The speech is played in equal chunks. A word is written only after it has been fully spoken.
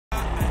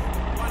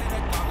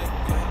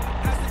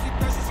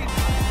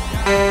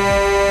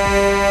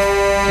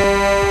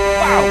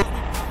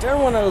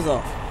those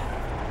off.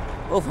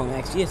 Both of them,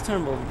 actually. Yes,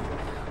 turn both of them.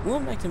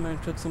 Welcome back to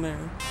American Trucks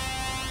America.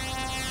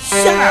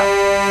 Shut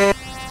up!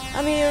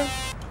 I'm here.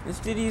 The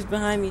studio's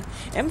behind me.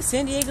 I'm at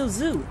San Diego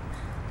Zoo.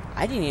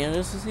 I didn't even know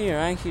this was here.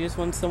 I actually just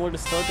wanted somewhere to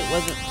start that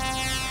wasn't.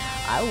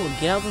 I will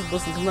get out this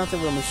bus and come out there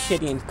with a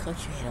machete and cut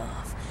your head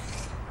off.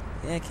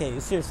 Yeah, okay,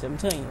 seriously, I'm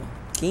telling you.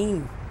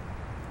 Game.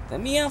 Let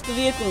me off the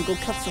vehicle and go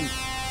cut some.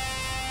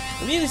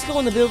 Let me just go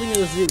in the building of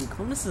the zoo.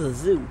 Come on, this is a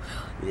zoo.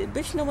 I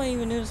bet you nobody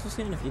even knew this was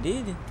here. If you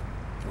did,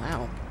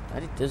 wow.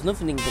 There's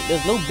nothing.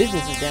 There's no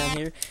businesses down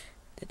here.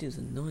 That dude's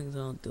annoying as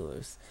all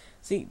doors.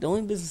 See, the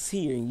only business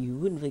here, and you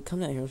wouldn't really come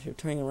down here if you're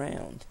turning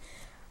around.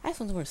 I have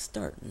somewhere to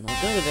start. And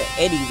I'll go to the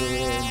Eddie's over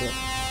there, but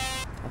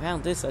I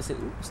found this. So I said,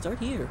 ooh, start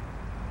here.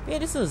 Yeah,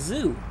 this is a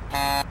zoo.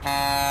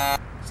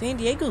 San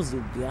Diego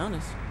Zoo, to be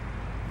honest.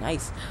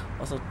 Nice.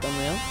 Also,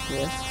 thumbnail.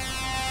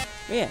 Yes.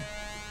 Yeah.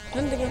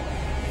 Nothing to get.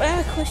 But I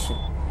have a question.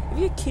 If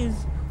your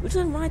kids, would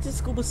you ride the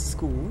school bus to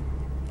school?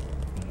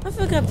 I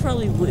feel like I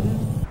probably wouldn't.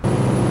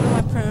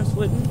 My parents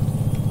wouldn't.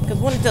 Because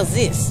when it does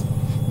this,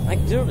 like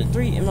 0 to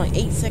 3 in like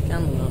 8 seconds, I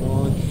don't know how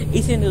long.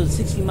 8 seconds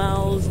to 60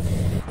 miles.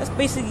 That's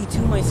basically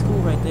to my school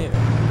right there.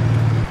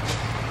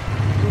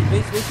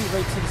 Basically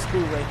right to the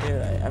school right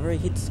there. I've already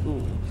hit the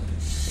school.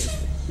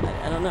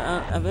 I don't know.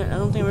 I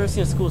don't think I've ever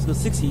seen a school bus go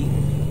 60. I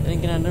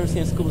think I've never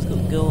seen a school bus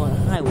go on a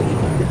highway.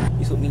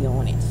 It's with me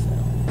on it. So.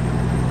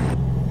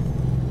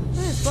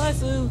 Alright, bye,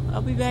 Sue.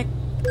 I'll be back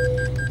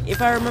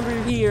if I remember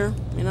you're here.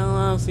 You know,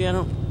 honestly, I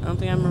don't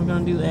think I'm ever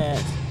gonna do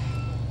that.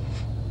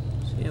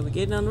 So yeah, we're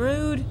getting on the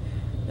road.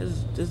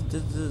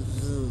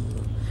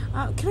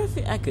 Can I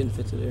fit? I couldn't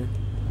fit through there.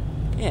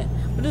 Yeah,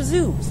 but the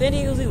zoo, San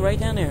Diego Zoo, right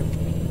down there.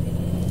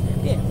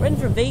 Yeah, running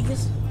for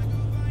Vegas.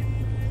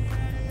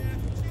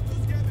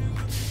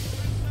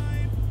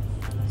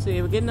 So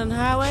yeah, we're getting on the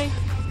highway.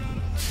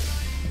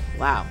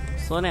 Wow,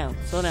 slow down,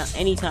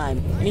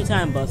 anytime,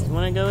 bus. You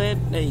wanna go ahead?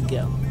 There you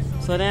go.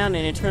 Slow down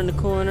and then turn the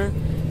corner.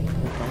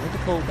 Hit the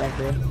pole back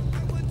there.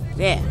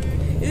 Yeah,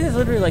 this is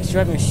literally like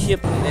driving a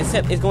ship,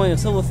 except it's going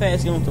so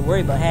fast you don't have to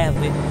worry about half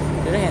of it.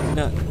 They have to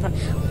know.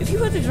 If you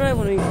had to drive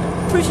one of these,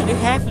 I'm pretty sure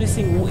half of this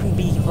thing wouldn't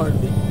be part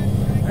of it.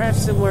 Or have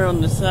somewhere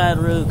on the side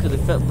of the road because it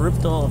felt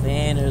ripped off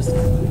and there's.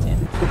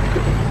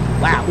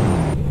 Wow.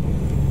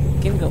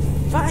 Can go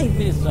 5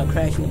 minutes without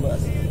crashing the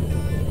bus.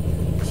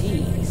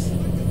 Jeez.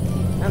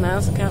 I don't know,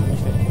 that's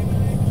accomplishment.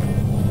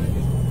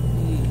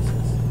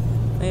 Jesus.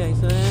 Anyway,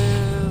 so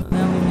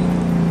now we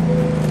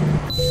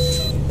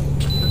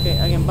okay,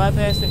 I can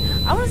bypass it.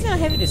 I want to see how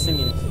heavy this thing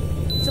is.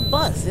 It's a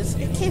bus.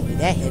 It can't be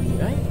that heavy,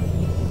 right?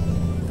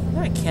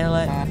 Not a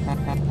Cadillac.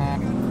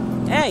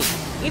 Hey,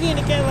 idiot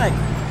in a Cadillac.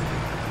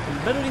 I'm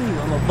better than you.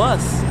 I'm a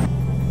bus.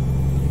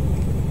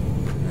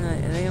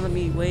 Alright, and they gonna let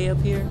me way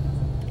up here.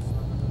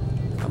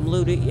 I'm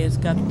loaded. Yeah, it's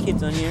got the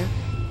kids on here.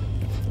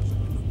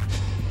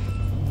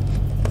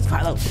 Let's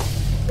follow.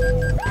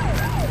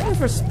 Going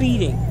for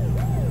speeding.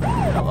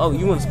 Oh,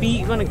 you want to speed?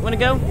 You wanna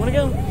go? Wanna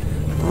go?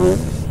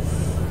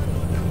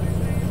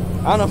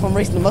 I don't know if I'm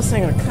racing the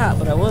Mustang or a cop,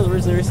 but I was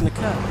originally racing the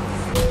cop.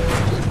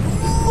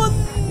 What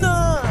the?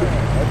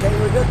 Okay,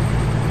 we're good.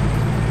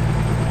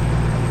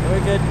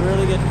 We're good,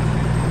 really good.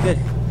 Good.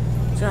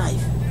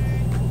 Drive.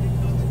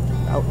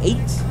 Oh, 8?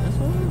 That's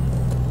what?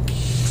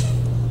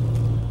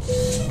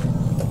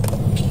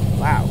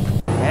 Wow.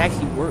 That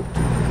actually worked.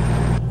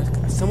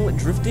 I somewhat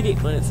drifted it,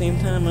 but at the same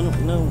time, I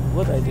don't know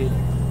what I did.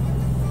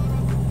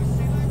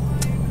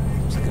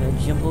 I'm just gonna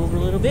jump over a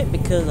little bit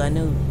because I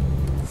know.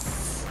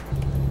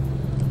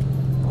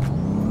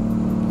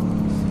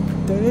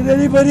 Don't hit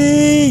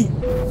anybody!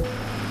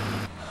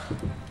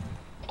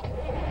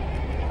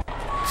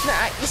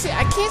 You see,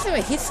 I can't say if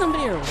I hit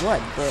somebody or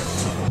what, but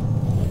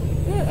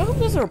yeah, I hope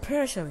there's a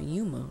repair shop in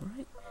Yuma,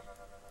 right?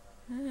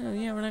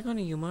 Yeah, we're not going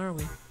to Yuma, are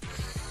we?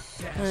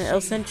 Alright,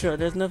 El Centro,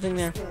 there's nothing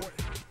there.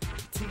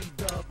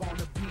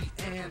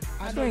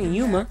 I'm going to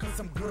Yuma.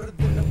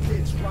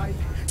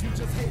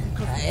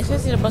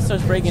 Especially the bus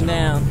starts breaking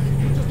down.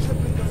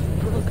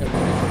 Okay.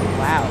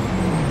 Wow.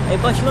 Hey,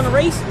 bus, you want to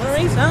race? You want to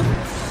race, huh?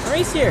 A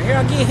race here. Here,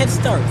 I'll give you a head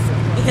start.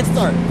 Get a head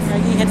start. Here, I'll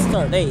give you a head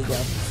start. There you go.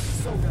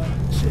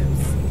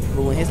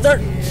 Boom, head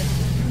start.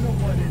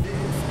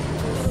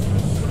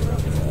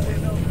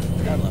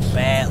 That was a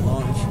bad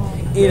launch.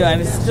 You know,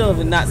 I still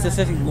have not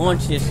successfully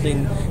launched this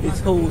thing this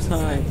whole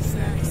time.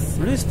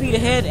 Reduce speed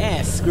ahead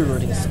and screw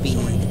reduce speed.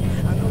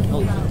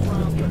 Oh,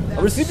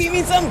 reduce speed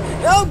means something.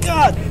 Oh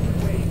God!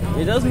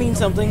 It does mean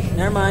something.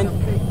 Never mind.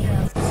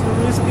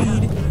 Reduce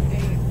speed.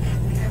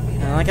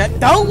 I don't like that.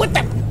 Oh, what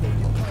the?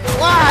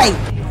 Why?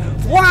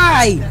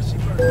 Why?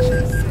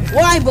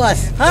 Why,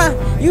 bus? Huh?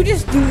 You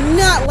just do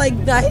not like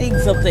not hitting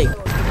something.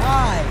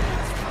 Why?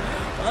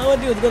 All I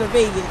want to do is go to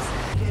Vegas.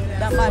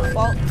 Not my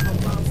fault.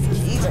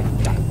 Jeez,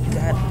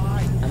 God.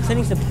 I'm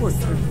sending support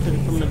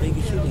from the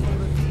Vegas shooting.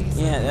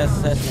 Yeah, that's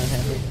not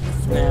happening.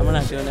 Nah, we're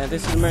not doing that.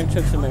 This is American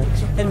Trucks America.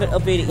 Hasn't been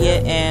updated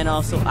yet, and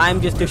also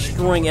I'm just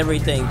destroying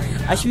everything.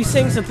 I should be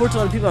sending support to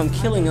all the people I'm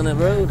killing on the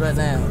road right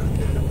now.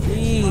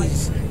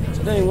 Jeez, it's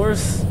getting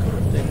worse.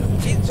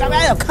 Jeez,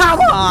 come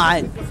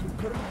on!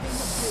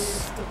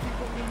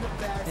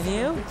 San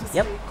Diego?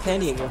 Yep, San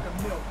Diego.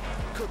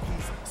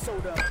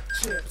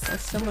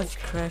 That's so much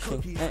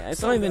crashing.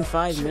 It's only been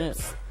 5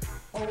 minutes.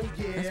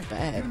 That's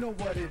bad.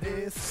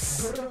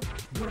 This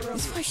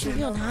place should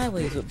be on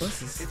highways with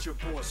buses. It's your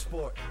boy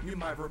Sport. You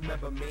might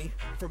remember me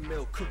from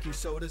milk, cookie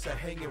sodas, and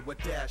hanging with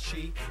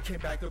Dashy. Came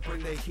back to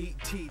bring the heat,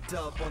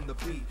 T-dub on the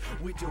beat.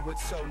 We do it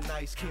so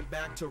nice, came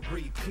back to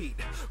repeat.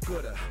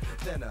 Gooder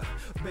than a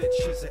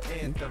bitch is an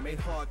anthem. Ain't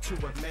hard to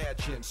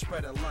imagine.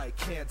 Spreading like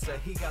cancer.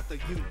 He got the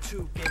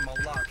YouTube game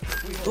on lock.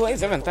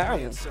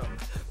 27,000.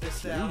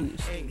 This out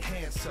ain't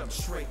handsome.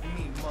 Straight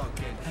me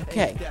mugging.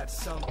 Okay. Ain't that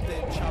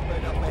something? Chop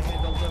it up and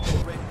hit a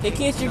little bit. Hey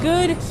kids, you're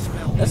good?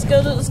 Let's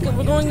go.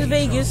 We're going to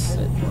Vegas.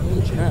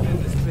 Now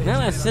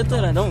that I said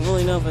that, I don't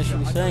really know if I should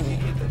be saying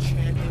it.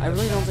 I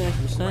really don't think I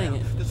should be saying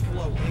it.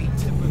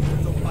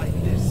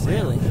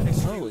 Really?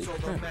 Holy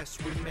crap.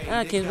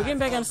 Alright kids, we're getting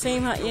back on the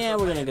same high. Yeah,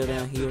 we're gonna go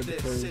down here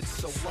because...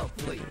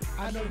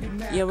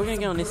 Yeah, we're gonna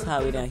go on this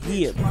highway down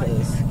here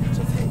because...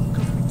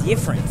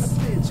 Difference.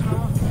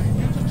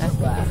 That's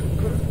why.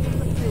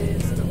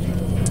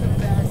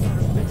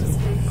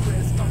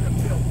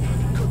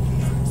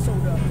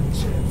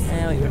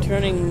 Now we're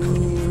turning...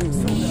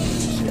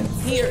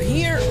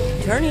 Here!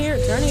 Turn here,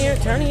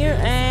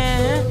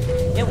 and...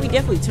 Yeah, we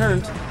definitely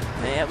turned.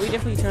 Yeah, we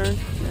definitely turned.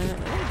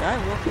 Guy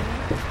walking.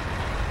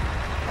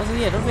 Also,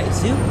 yeah, don't forget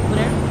zoo over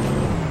there.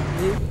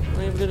 Zoo.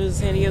 Want to go to the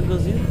San Diego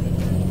Zoo?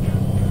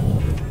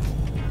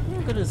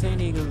 We'll go to the San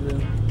Diego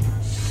Zoo.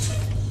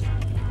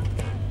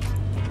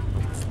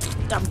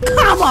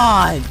 Come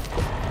on!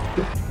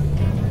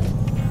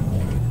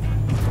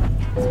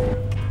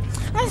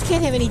 I just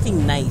can't have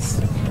anything nice.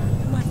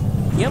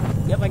 Yep,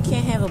 I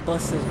can't have a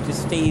bus that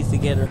just stays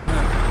together.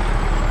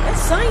 That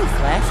sign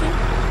flashing.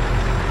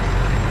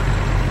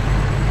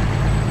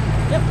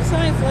 Yep, the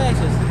sign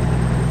flashes.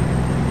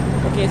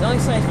 Okay, it's only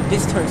flashed with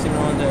this person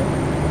on there.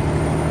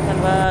 Kind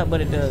of odd,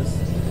 but it does.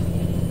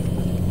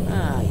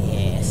 Ah,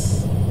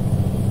 yes.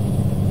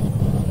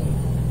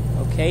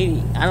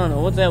 Okay, I don't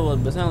know what that was,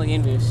 but it sounded like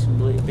English.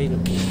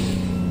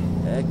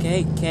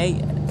 Okay. Now,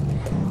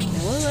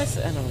 what did I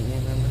say? I don't remember.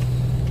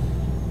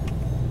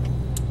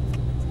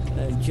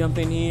 Jump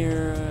in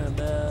here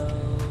about...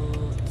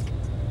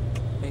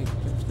 Wait,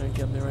 I'm just gonna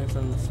jump in right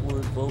from the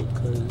Ford boat,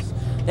 because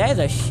that is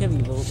a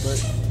Chevy boat, but...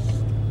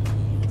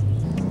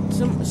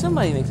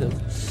 Somebody makes a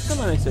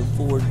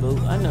Ford boat.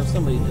 I know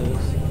somebody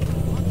does.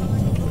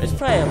 It's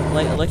probably a,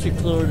 like electric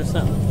fluid or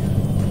something.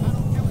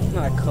 It's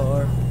not a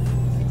car.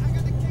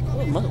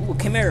 Oh,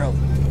 Camaro.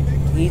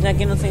 He's not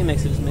getting the same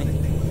exit as me.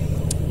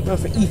 Going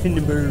for Ethan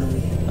the Bird.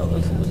 Oh,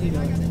 what's he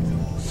doing?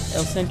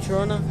 El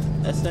Centrona?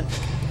 That's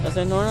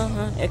normal,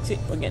 huh? Exit.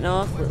 We're getting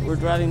off. We're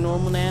driving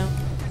normal now.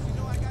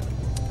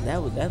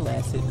 That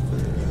lasted for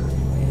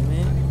wait a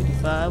minute.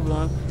 55.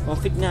 We're on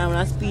 59. We're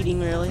not speeding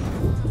really.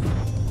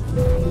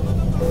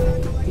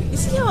 You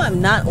see how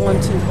I'm not not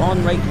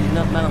on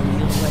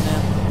wheels right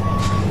now?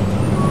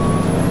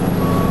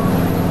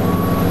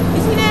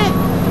 You see that?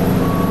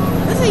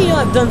 That's how you know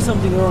I've done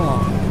something wrong.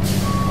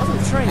 That's what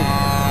I'm training.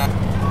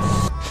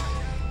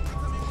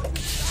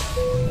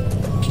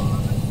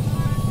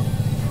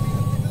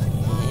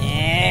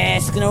 Yeah,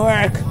 it's gonna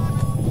work.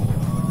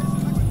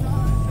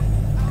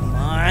 Come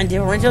on,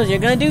 differentials, you're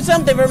gonna do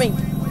something for me.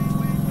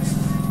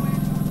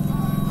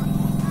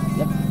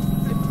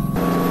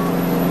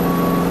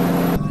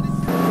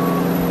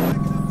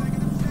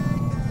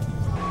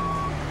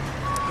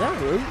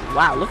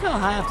 Wow, look how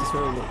high up this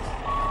road looks. Look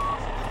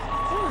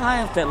how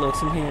high up that looks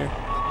from here.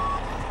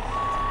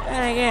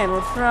 And again,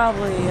 we're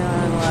probably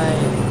on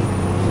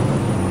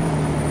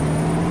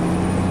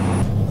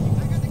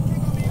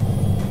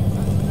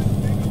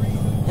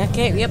like...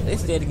 Okay, yep,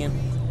 it's dead again.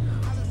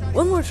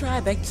 One more try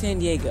back to San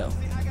Diego.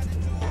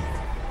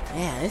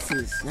 Yeah, this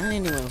is not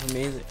ending well for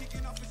me, is it?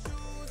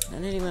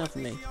 Not ending well for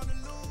me.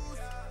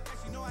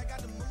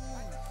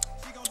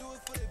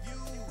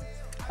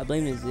 I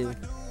blame the zoo.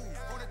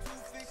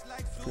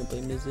 Gonna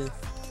blame the zoo.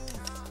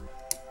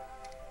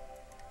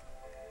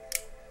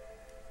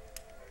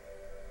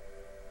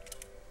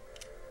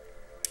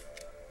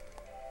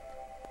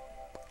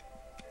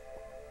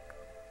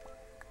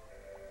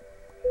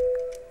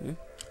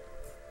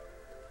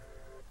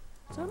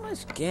 So how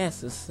much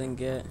gas does this thing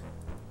get?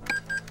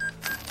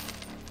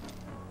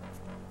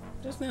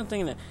 Just now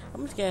thinking that. How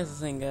much gas does this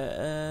thing got?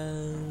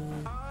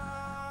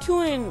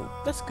 200.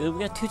 That's good. We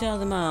got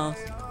 2,000 miles.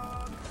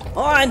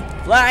 On!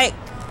 Fly!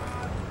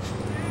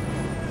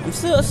 I'm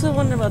still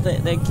wondering about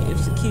that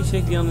if it keeps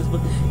shaking on this,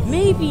 but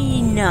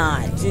maybe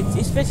not.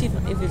 Especially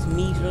if it's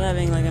me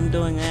driving like I'm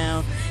doing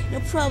now. No,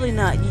 probably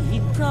not.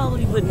 You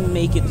probably wouldn't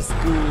make it to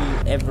school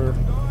ever.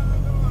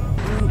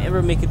 You wouldn't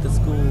ever make it to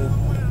school.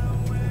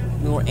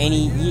 Nor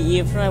any.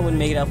 You probably wouldn't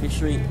make it off your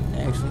street.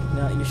 Actually,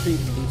 no, your street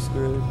would be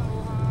screwed.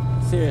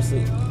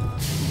 Seriously.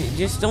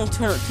 Just don't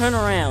turn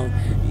around.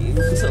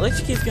 So let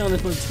your kids get on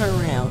this one. Turn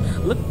around.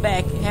 Look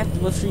back. Half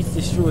the bus street's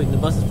destroyed, and the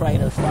bus is probably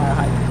at a fire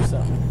hydrant or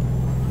something.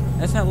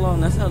 That's how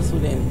this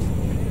would end.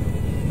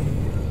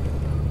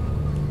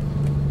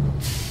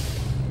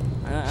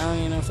 I don't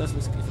even know if I'm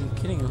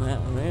kidding on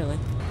that one, really.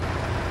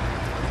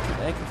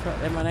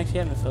 That might actually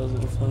happen if I was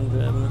looking for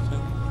driving this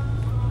thing.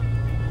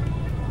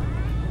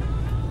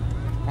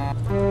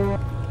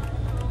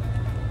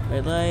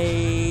 Red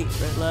light,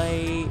 red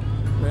light,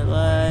 red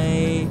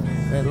light,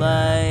 red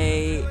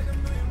light.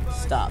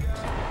 Stopped.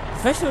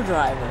 Professional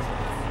driver.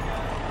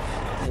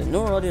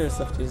 Ignore all the other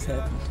stuff that just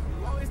happened.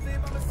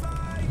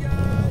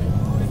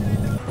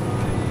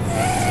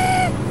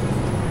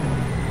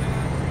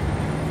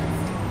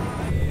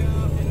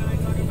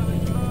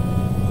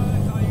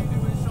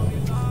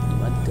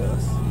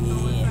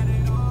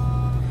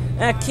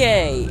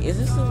 Okay, is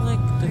this the, like,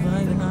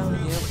 divided highway?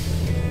 Yep.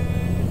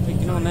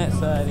 Picking on that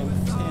side and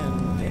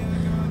pretend.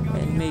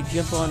 And may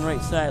jump on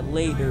right side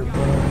later,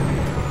 but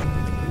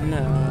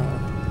no.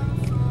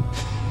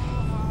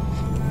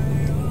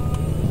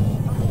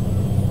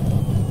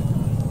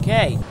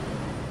 Okay.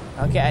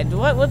 Okay,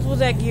 what was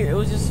that gear? It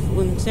was just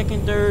when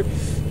second, third,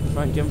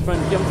 front, jump,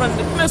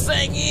 the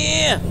missing,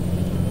 yeah!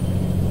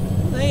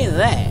 What is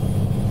that?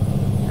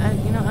 I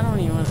don't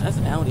even want. That's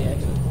an Audi,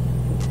 actually.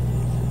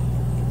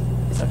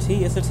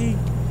 SRT.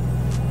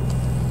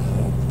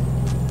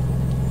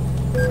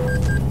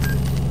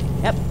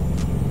 Yep.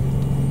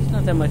 It's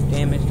not that much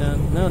damage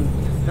done. No,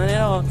 none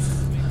at all.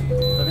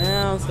 Slow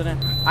down.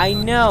 I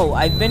know.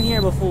 I've been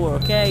here before.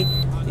 Okay.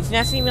 It's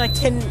not seen me like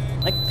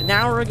an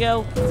hour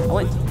ago.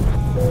 I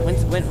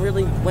went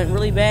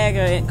really bad.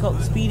 I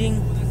caught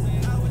speeding.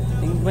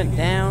 Things went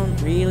down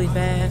really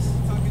fast.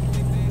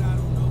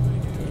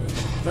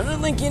 Front of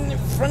the Lincoln,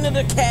 front of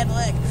the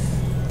Cadillac.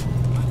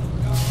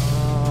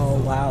 Oh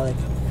wow, that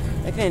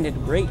could have ended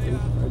great, dude.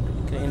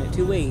 Could have ended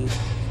two ways.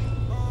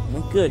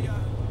 Went good.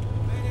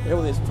 There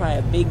was probably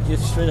a big,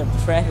 just straight up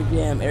traffic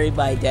jam.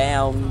 Everybody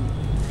down.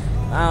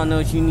 I don't know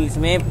what you need,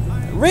 man.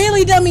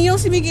 Really, dummy? You don't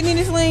see me getting in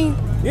this lane?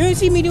 You don't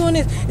see me doing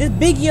this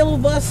big yellow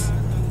bus?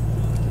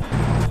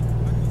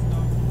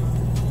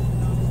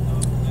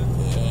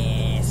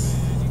 Yes.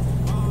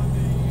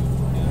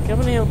 Come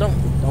on the hill. Don't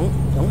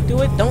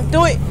do it. Don't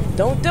do it.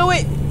 Don't do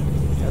it.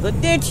 That's a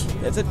ditch.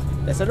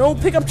 That's an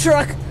old pickup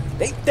truck.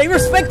 They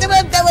respect them.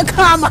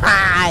 Come on.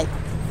 I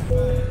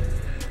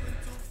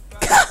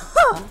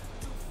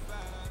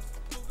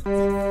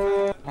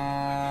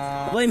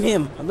blame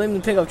him. I blame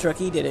the pickup truck.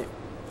 He did it.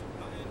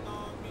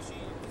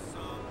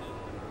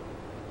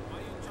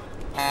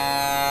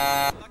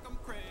 God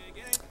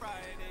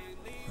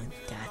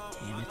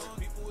damn it.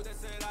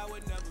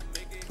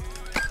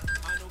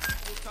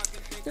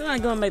 You're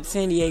not going back to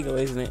San Diego,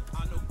 isn't it?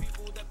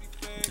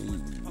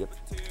 Yep.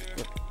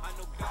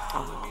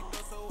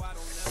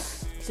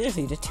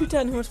 Seriously, the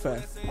 2-ton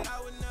horsepower.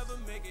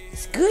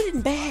 It's good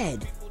and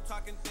bad.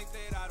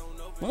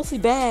 Mostly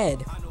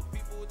bad.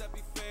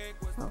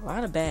 A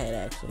lot of bad,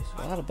 actually.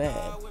 A lot of bad.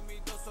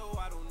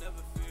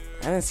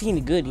 I haven't seen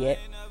the good yet.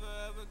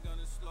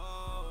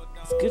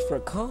 It's good for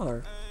a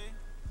car.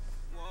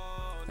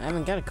 I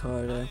haven't got a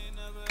car, though.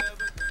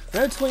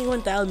 Another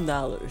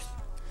 $21,000.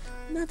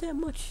 Not that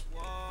much.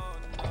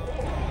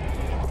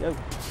 Go.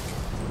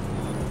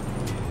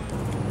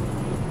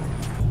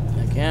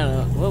 Okay, I don't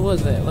know. What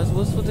was that?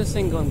 What's with this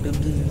thing going?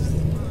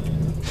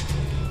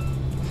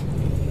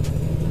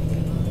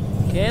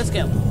 Okay, let's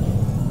go.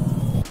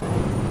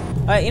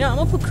 Alright, I'm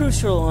gonna put cruise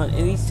control on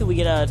at least till we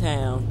get out of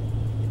town.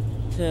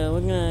 So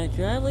we're gonna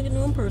drive like a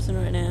normal person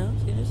right now.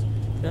 See this?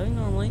 Driving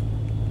normally.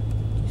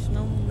 Just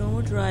no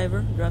normal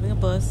driver. Driving a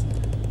bus.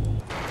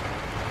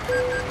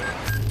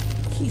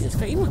 Jesus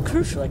Christ, even with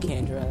cruise control I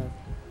can't drive.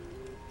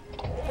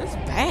 That's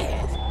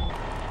bad.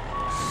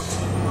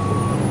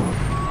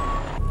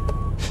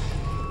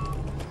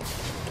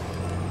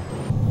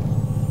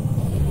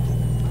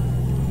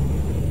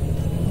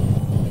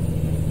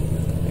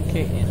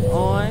 Okay, and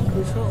on,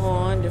 cruise control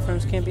on.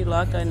 Difference can't be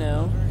locked, I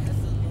know.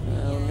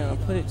 I'm gonna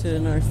put it to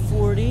another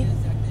 40.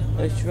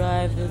 Let's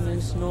drive in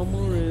this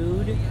normal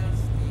road.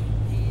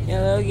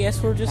 Hello, yes,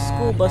 we're just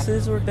school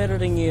buses. We're better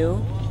than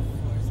you.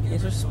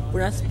 Yes,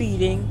 we're not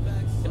speeding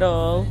at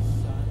all.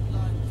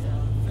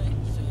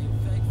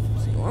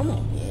 It's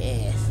normal,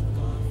 yes.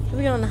 If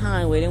we get on the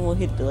highway, then we'll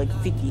hit the like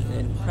 50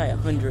 and probably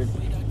 100.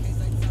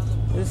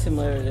 It's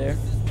similar there.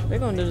 We're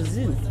going to the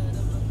zoo.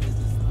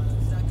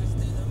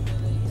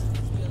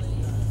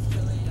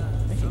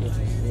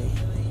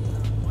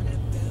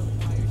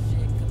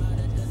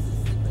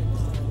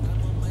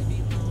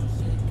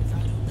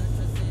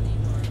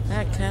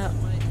 That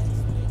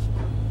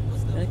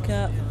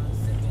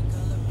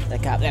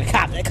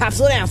cop,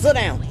 slow down.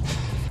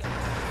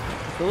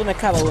 So when that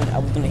cop, I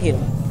was gonna hit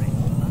him.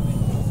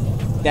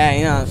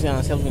 Yeah, I was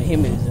gonna hit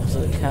him.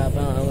 So the cop, I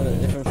don't know what the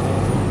difference was. I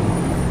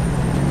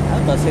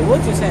was about to say,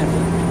 what just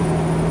happened?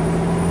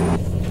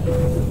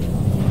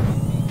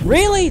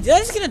 Really? Did I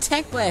just get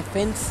attacked by a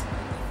fence?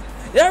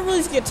 Did I really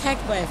just get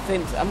attacked by a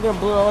fence? I'm gonna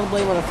blow all the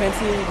blame on the fence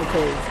here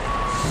because,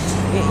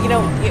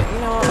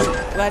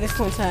 by this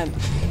point in time,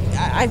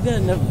 I've got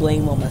enough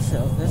blame on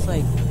myself. That's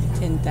like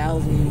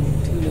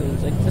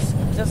 10,000, like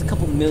just a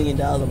couple $1 million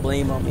of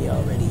blame on me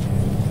already.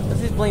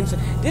 Let's just blame. Did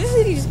this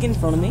lady just get in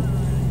front of me?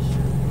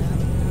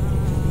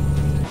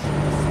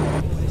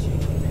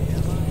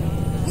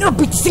 No,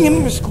 bitch, singing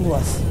in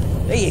Schoolbus.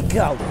 There you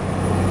go.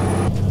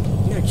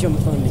 You're not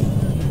jumping on me.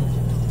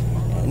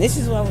 And this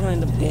is why we're gonna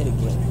end up dead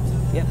again.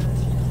 Yep.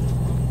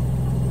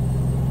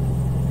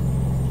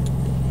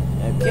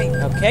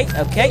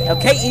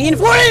 Okay. Eating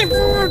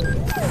forward.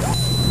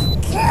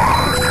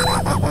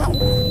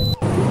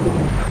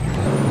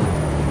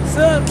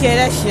 So, okay,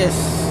 that's just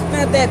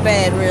not that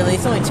bad, really.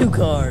 It's only 2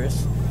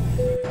 cars.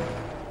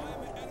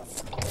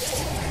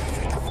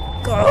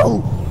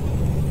 Go!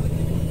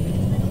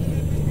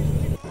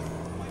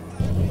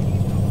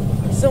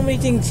 So many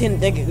things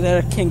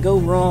that can go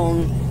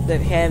wrong,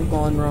 that have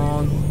gone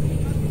wrong.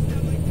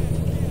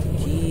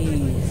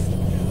 Jeez.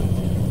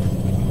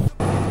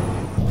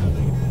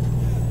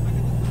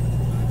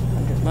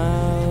 100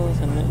 miles,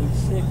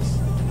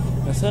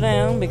 106. Now slow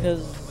down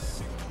because...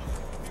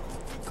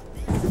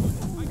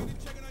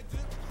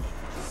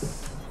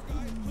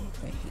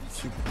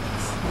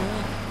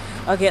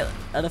 Okay,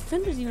 are the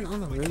fenders even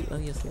on the road? Oh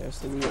yes, they are.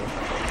 So we are.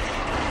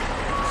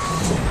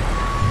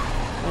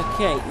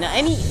 Okay, now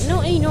any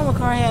normal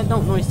car I have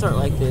don't normally start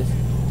like this.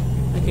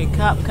 Okay,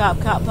 cop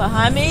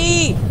behind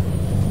me!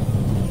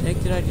 What the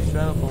heck did I just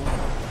drive up on?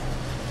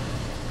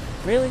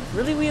 Really,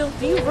 Wheel?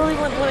 Do you really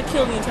want to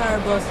kill the entire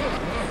bus?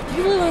 Do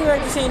you really want to go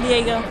back to San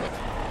Diego?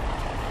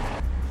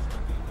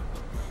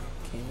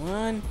 Okay,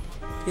 1,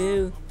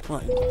 2,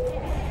 1.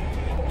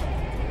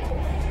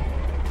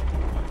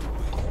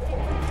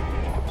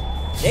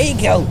 There you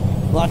go!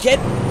 Watch it!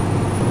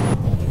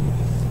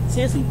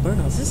 Seriously,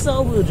 burnouts. This is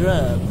all-wheel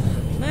drive.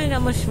 Not how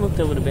much smoke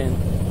that would have been.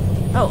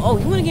 Oh,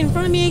 you want to get in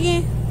front of me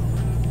again?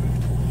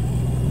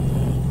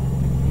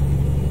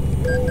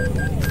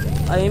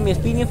 Oh, you mean a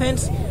speeding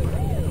offense?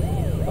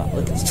 Oh,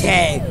 look, it's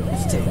tag.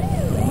 It's tag.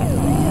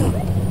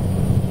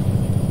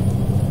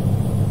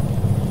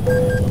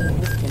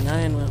 This cannot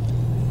end well.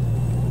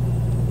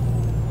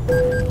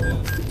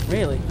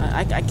 Really?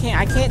 I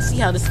can't see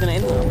how this is gonna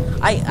end well.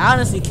 I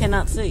honestly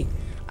cannot see.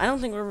 I don't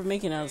think we're ever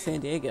making it out of San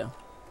Diego.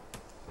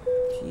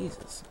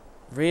 Jesus.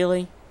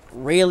 Really?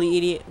 Really,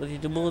 idiot? With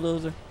your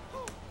bulldozer?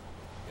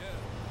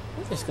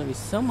 There's gonna be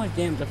so much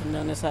damage up and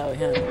down this highway,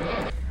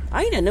 huh?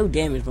 I ain't had no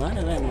damage, but I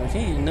know that much.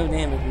 Ain't no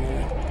damage,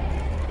 man.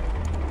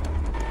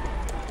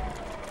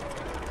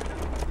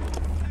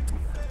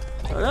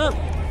 Hold up!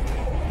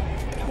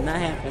 Not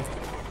happening.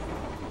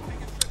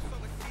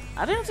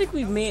 I don't think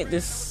we've made it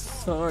this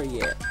far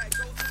yet.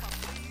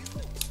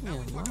 Yeah, a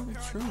lot of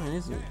trying,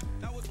 isn't it?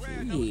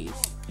 Jeez.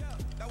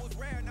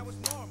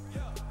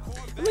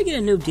 I'm gonna get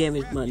a no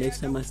damage mod next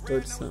time I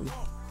start some.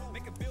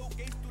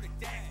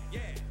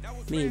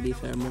 Maybe,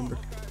 if I remember.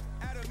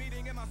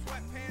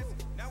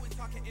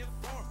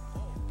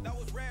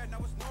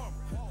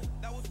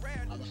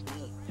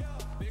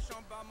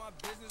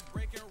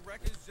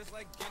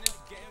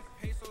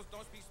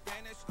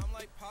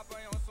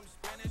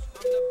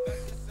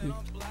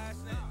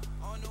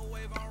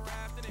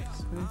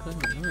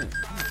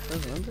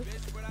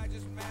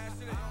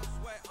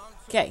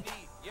 Okay.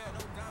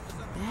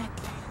 Back.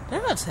 I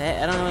don't know what's that.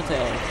 I don't know what's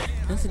that.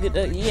 That's a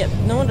good. Yeah.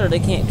 No wonder they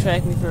can't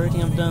track me for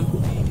everything I've done.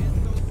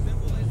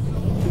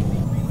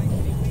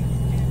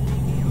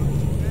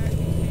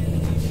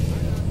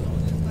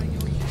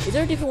 Is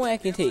there a different way I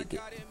can take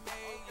it?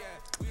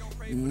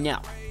 No.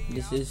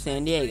 This is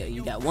San Diego.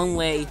 You got one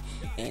way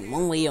and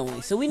one way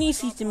only. So we need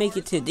to make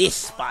it to this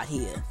spot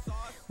here.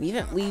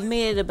 We've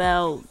made it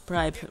about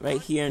probably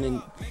right here, and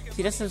then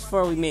see that's as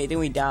far we made it. Then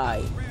we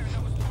died.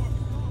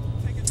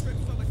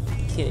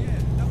 Kidding.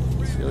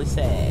 It's really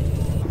sad.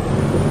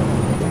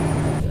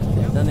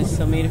 I've done this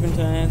so many different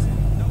times.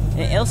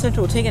 And El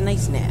Centro will take a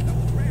nice nap.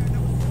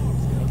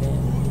 Okay.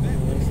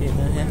 I see it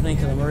not happening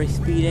because I'm already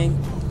speeding.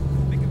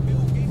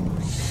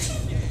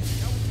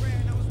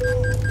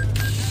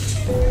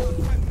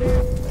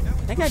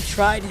 That guy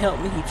tried to help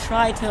me. He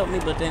tried to help me,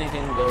 but then it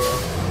didn't go well.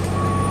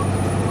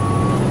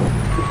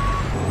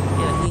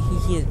 Yeah,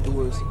 he has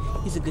doors.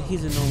 He's a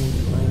normal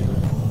driver.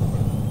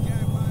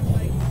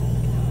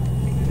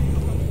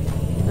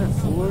 Not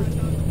Ford.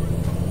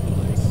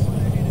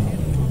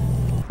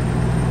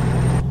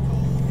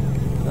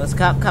 Let's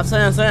cop,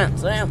 slow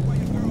down.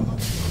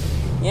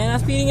 Yeah,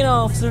 not speeding at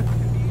all, officer.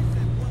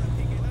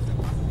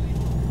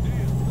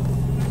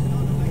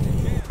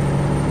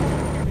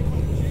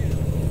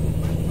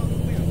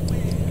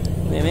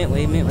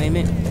 Wait a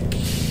minute.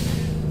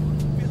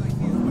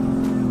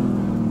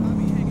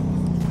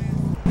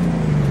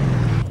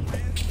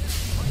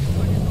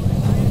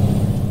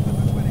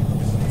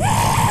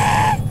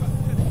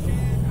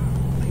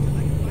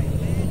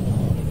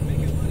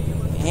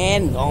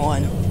 And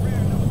gone.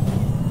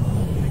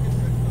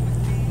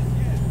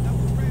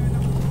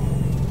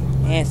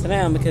 And sit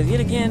down because yet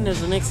again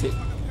there's an exit.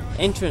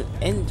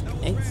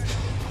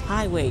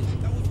 Highway.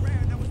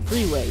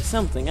 Freeway.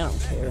 Something. I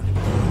don't care.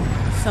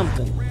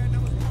 Something.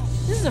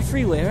 This is a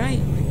freeway, right?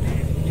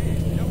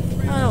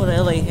 I don't know what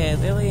LA has.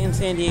 LA and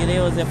San Diego, they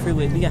always have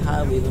freeways. We got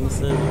highways in the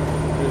city.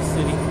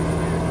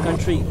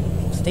 Country.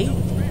 State?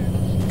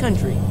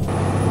 Country.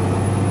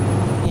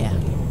 Yeah.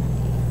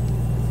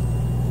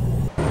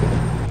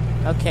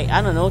 Okay,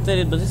 I don't know what that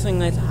is, but this thing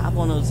likes to hop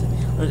on those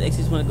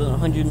exits when it goes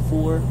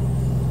 104.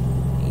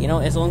 You know,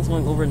 as long as it's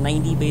going over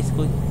 90,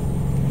 basically.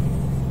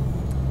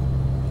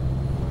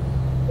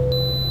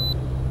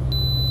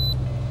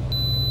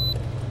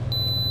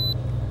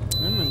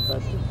 I'm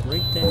about to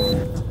break that.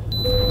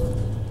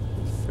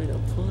 Afraid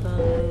I'll pull it out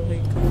where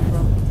it's coming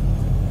from.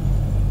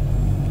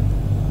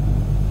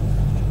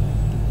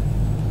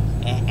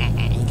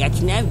 You got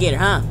your navigator,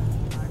 huh?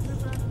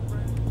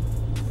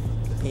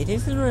 Pay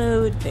attention to the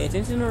road. Pay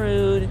attention to the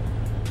road.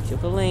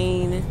 Choke a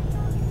lane.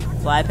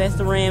 Fly past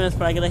the ram. That's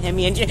probably gonna hit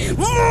me engine.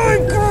 Oh my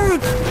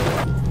god!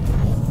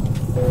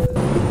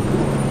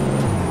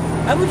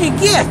 How would you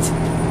get?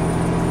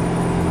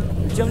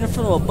 Jumping in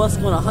front of a bus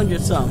going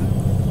 100 something.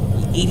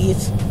 You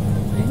idiots.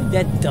 Ain't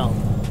that dumb.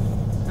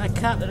 Not a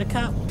cop, not a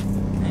cop.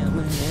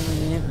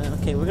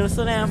 Okay, we're gonna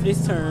slow down for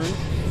this turn.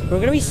 We're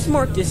gonna be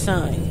smart this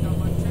time.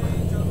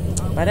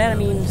 By that I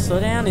mean slow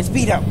down and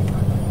speed up.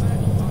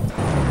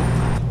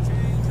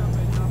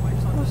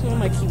 Also,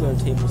 my keyboard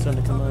table is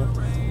starting to come up.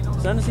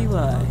 Starting to see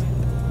why.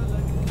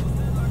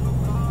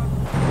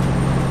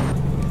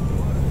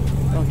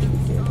 Don't you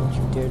dare, don't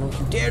you dare, don't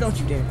you dare, don't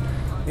you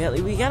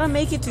dare. We gotta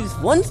make it to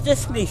one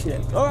destination.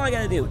 That's all I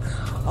gotta do.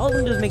 All I'm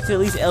gonna do is make it to at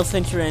least El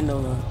Centro and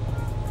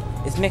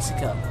it's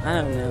Mexico.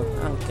 I don't know.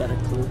 I don't got a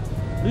clue.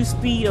 Lose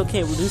speed,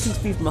 okay, we're losing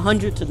speed from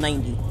 100 to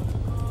 90.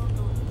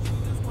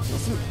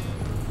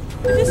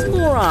 This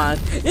moron.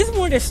 This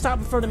moron just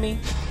stopped in front of me.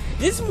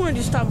 This moron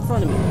just stopped in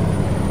front of me.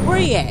 Where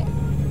he at?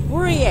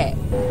 Where he at?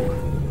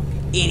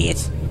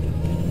 Idiots.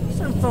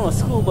 I'm in front of a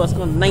school bus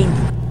going 90.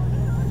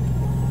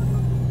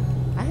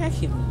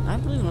 I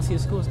really want to see a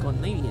school bus going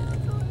 90 yet.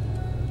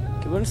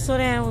 Okay, we're gonna slow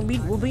down.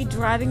 We'll be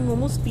driving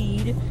normal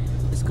speed.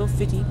 Let's go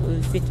 50. We'll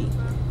do 50.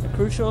 The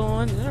cruise control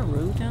on. Is that a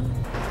road town?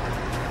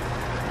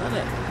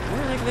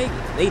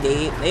 They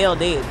dead. They all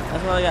dead.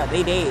 That's all I got.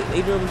 They dead.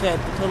 They drove into that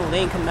tunnel. They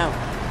ain't coming out.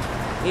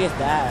 They just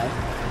died.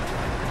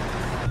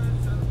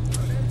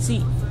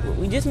 See,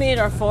 we just made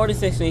our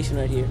farthest destination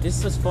right here. This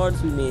is as far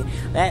as we made.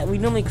 That we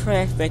normally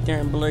crash back there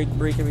and break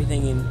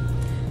everything, and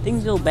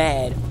things go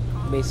bad,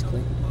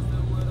 basically.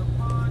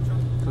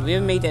 Cause we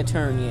haven't made that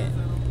turn yet.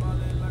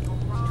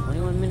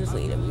 21 minutes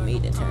later, we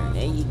made the turn.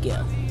 There you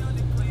go.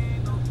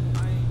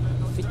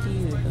 50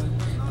 years ago.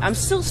 I'm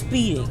still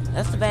speeding.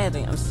 That's the bad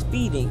thing. I'm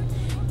speeding.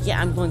 Yeah,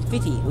 I'm going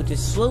 50, which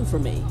is slow for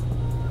me.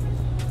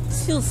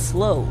 Still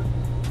slow.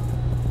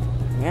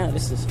 Yeah,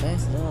 this is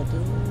fast as all does.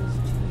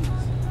 Jeez.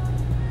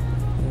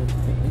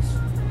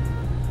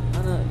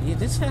 Yeah,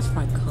 this is fast for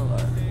my car.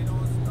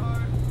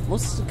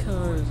 Most of the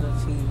cars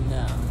I've seen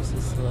now, this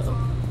is slow.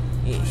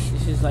 Ish.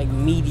 It's just like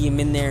medium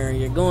in there.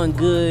 You're going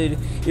good.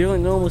 You're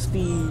going normal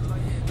speed.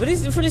 But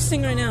for this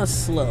thing right now, it's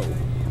slow.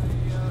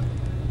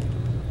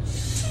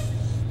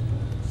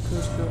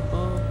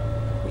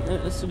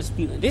 Let's do the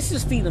speed limit. This is the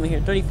speed limit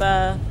here,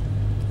 35.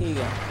 Here you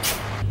go.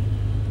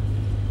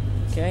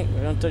 Okay,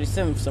 we're on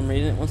 37 for some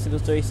reason. It wants to go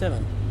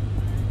 37.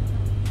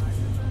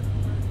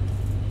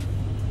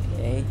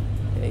 Okay,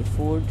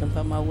 Ford, jump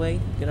out my way.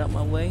 Get out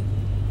my way.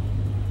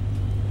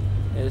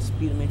 There's the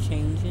speed limit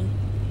changing.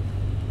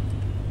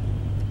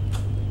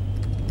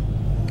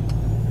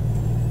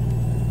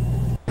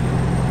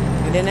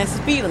 And then that's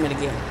the speed limit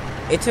again.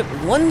 It took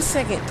 1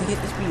 second to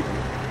hit the speed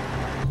limit.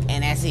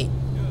 And that's it.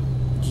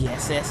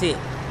 Yes, that's it.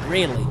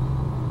 Really?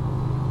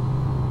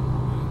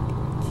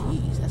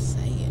 Jeez, that's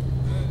sad.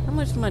 How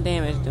much is my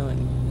damage doing?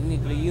 We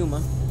need to go to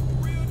Yuma.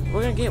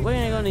 We're gonna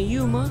go to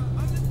Yuma.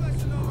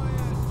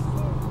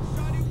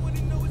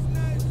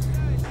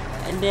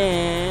 And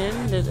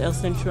then there's El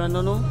Centro. No.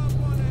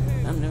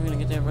 I'm never gonna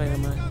get that right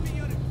on my.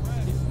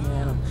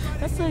 Man,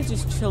 that's not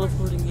just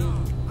teleporting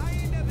in.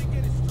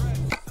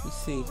 Let's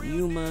see,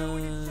 Yuma.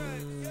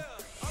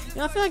 You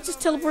know, I feel like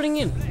just teleporting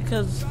in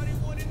because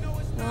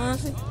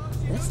honestly,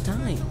 that's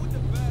time.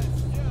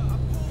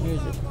 Where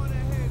is it?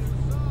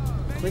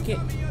 Click it.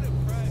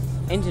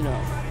 Engine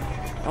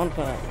off. On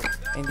fire.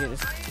 And it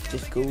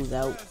just goes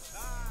out.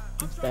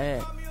 It's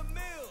bad.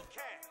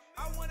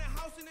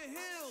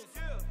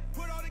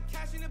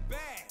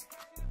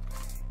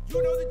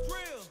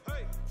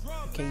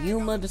 Okay,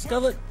 Yuma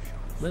discovered.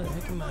 Where the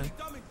heck am I?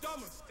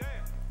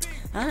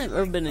 I haven't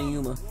ever been in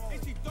Yuma.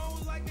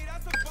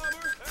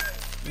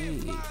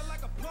 Jeez.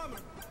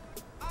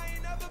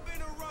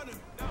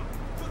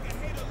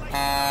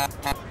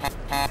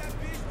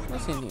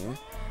 What's in here?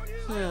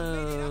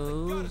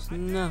 So, it's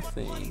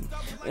nothing.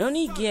 We don't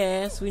need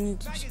gas. We need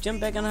to just jump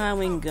back on the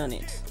highway and gun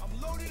it.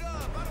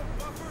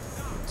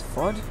 As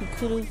far as we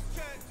could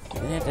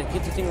have. We have to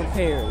get the thing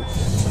repaired.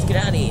 Let's get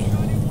out of here.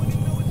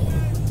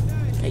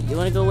 Hey, you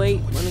wanna go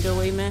wait?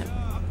 Matt?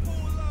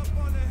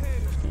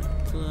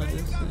 Pull out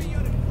this thing.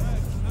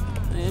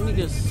 Hey, let me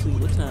go sleep.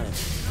 What time?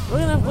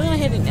 We're gonna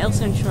head in El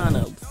Centro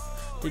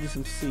to do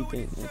some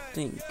sleeping, I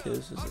think,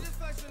 because this is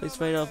a place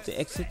right off the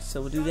exit,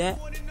 so we'll do that.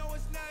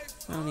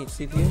 I don't need to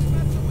sleep here.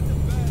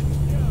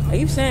 I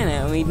keep saying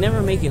that, we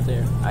never make it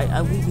there.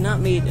 We've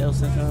not made El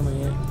Centro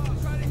yet.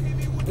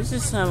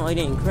 This time I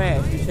didn't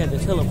crash, we just had to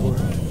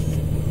teleport.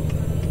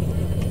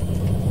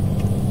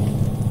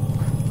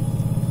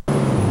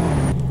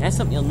 That's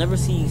something you'll never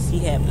see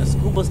happen. A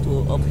school bus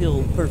will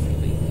uphill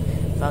perfectly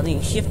without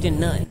any shifting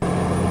none.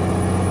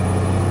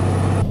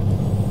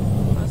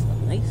 That's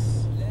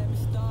nice.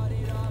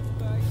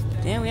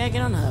 Damn, we gotta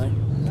get on the highway.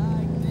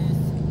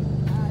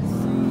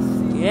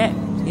 Yeah.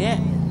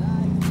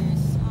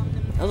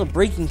 That was a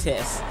braking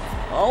test.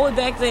 All the way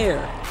back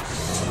there.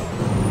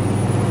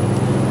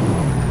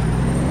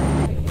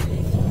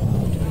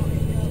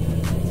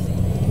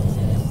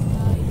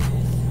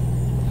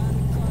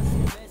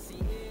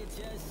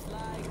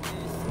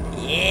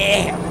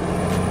 Yeah!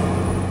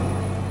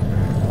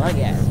 Look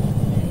at it.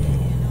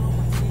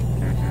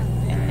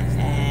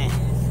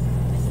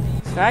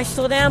 Try to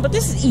slow down, but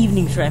this is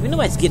evening traffic.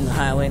 Nobody's getting the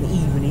highway in the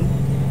evening.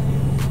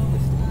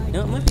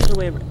 No, it must be the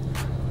way around.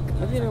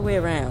 Might be the way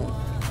around.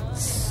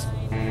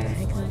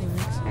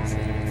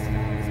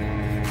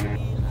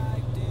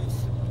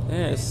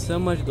 There's so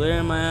much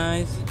glare in my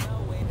eyes.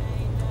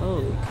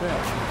 Holy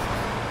crap.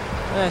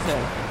 What did I say?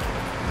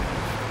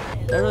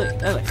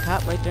 That's a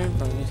cop right there in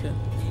front of me, too.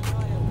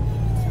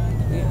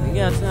 We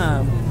got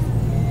time.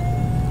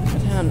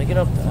 Time to get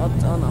off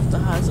the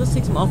highs. Let's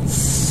take some off.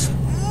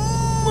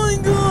 Oh my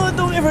god,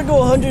 don't ever go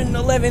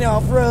 111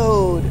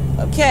 off-road.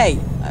 Okay,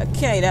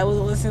 that was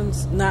a lesson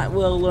not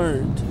well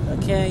learned.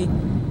 Okay?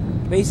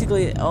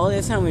 Basically, all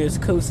that time we was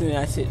coasting and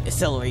I said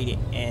accelerate it,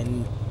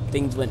 and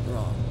things went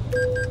wrong.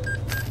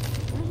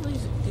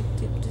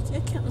 Did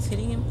that count as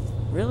hitting him?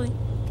 Really?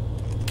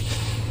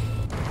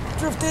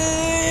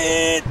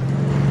 Drifted!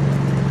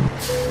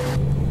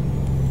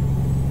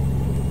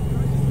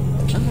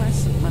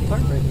 My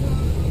front brake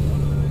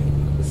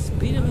on. The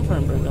speed of my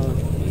front brake on.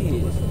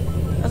 Jeez.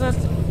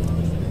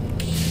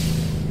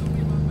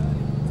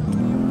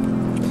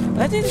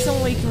 I think there's some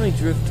way you can really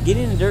drift. Get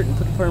in the dirt and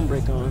put the front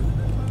brake on.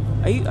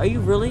 Are you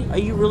really? Do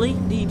you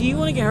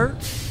want to get hurt?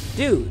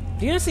 Dude,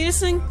 do you want to see this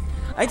thing?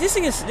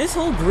 This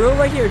whole grill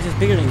right here is just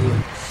bigger than you.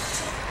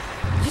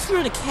 Just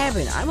remember the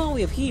cabin. I'm all the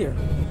way up here.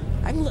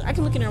 I can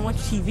look in there and watch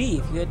TV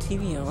if you had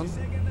TV on.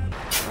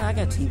 Well, I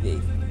got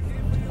TV.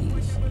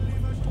 Jeez.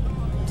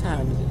 What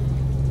time is it?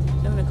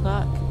 7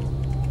 o'clock.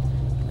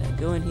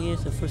 Go in here.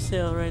 It's a for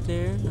sale right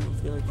there. I don't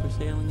feel like for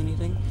sailing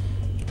anything.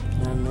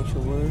 Not an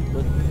actual word,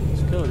 but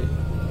it's coded.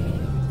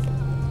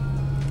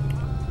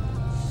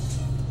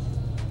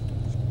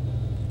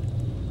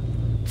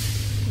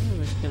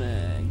 We're just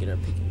gonna get our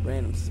pick a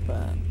random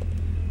spot.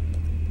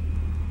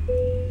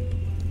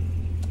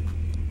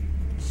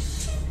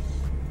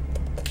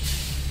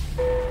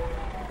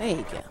 There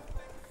you go.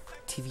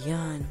 TV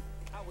on.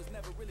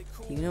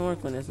 TV don't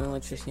work when there's no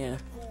electricity. Yeah.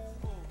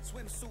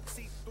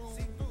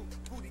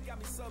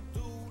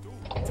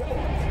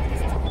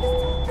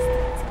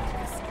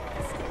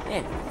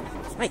 Yeah,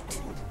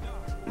 right.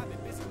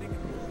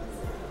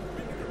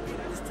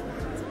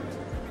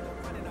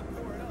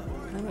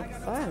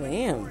 5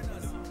 a.m.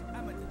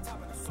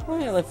 What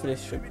do I left for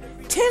this trip?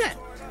 10!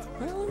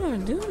 What am I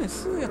doing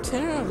this? We got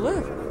 10 hours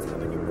left.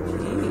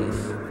 Jeez.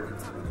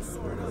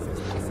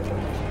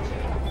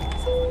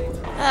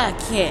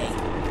 Okay.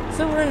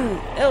 So we're in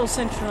El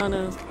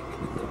Centrano.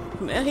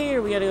 From out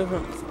here, we gotta go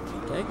from...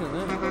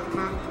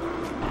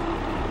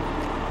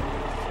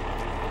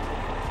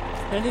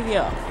 Turn the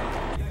TV off.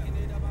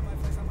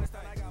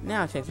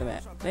 Now check the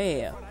map. There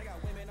you go.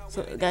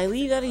 So, guy,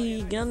 leave out of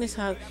here. Get on this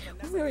highway.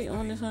 We're already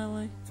on this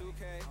highway.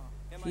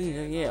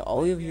 Jeez, yeah,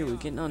 all the way over here. We're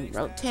getting on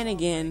Route 10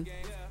 again.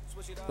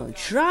 We're gonna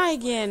try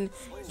again.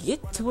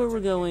 Get to where we're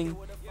going.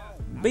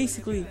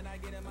 Basically,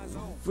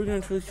 we're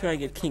gonna try to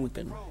get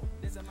Kingpin.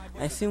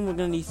 I assume we're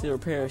gonna need to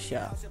repair a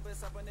shop.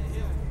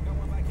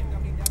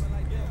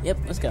 Yep,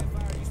 let's go.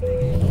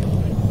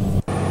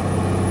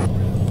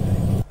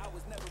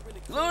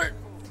 Lord!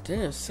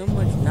 There's so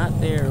much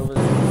not there over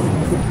there.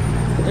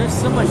 There's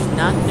so much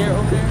not there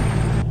over there.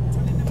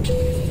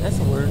 That's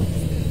a word.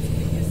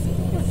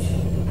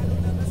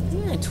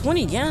 Yeah,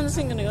 20 gallons. This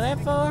ain't gonna go that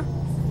far.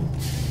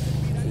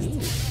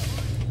 Jeez.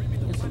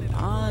 It's an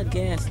odd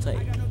gas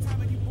type.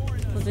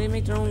 But they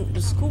make their own.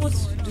 Do school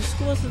buses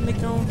make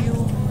their own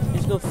fuel? They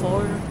just go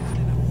farther.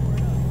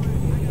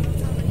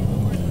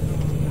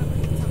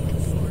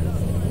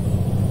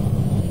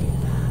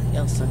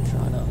 El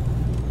Centrano.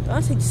 Do I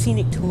want to take the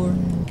scenic tour?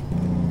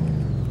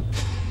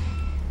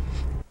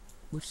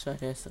 Which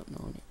side has something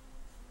on it?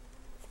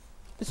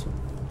 This one.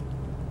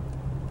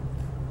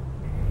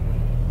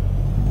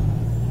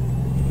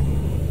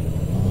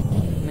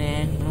 Nah, I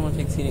don't want to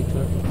take the scenic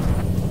tour.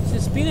 It's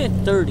just speeding at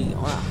 30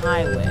 on a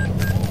highway.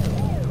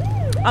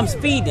 I'm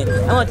speeding.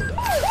 I'm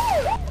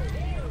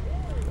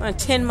at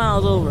 10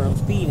 miles over. I'm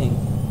speeding.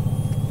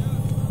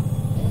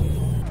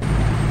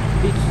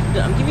 Bitch,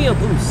 I'm giving you a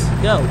boost.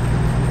 Go.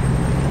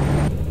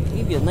 I'll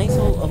give you a nice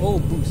whole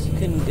boost. You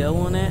couldn't go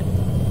on that.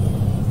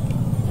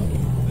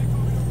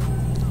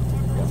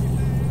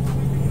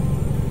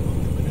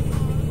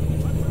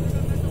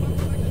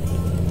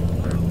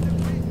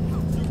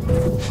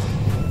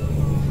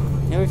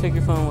 Never take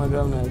your phone while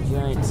driving a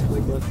giant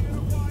school bus.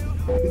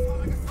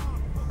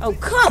 Oh,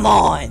 come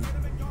on!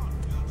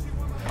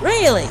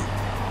 Really?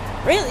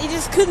 Really? You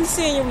just couldn't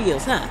see on your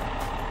wheels, huh?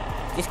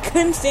 Just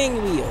couldn't stay in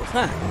the wheels,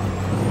 huh?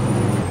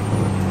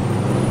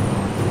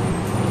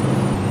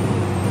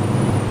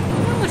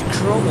 How much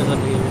chrome is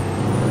under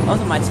here?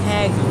 Also, my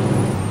tags are...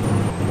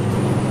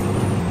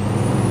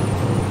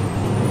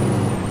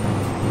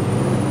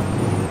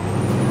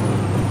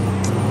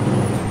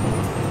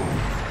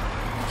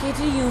 Okay,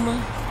 to Yuma.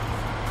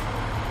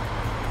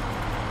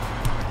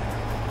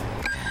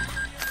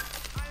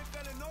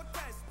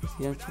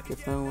 You don't check your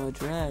phone while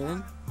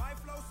driving.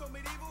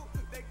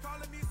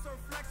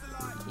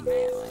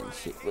 Email and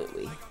shit, would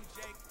we?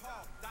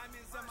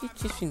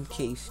 Just in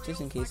case, cause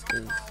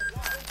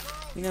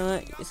you know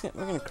what?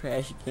 We're gonna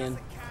crash again.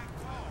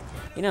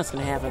 You know what's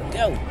gonna happen.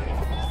 Go!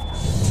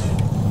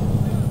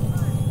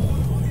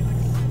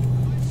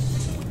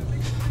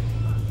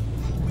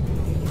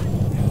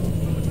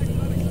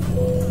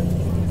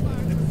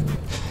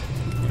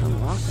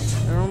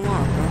 They're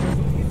unlocked, aren't they?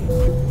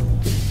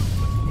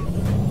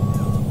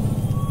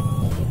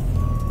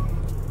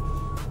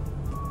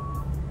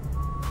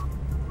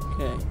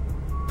 Okay.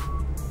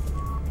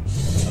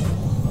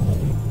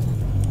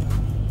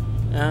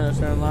 I don't know if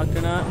they're unlocked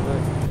or not, but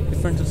the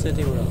frontal said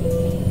they were on.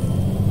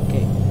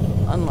 Okay,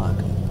 unlock.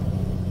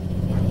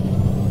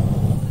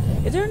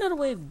 Is there another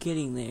way of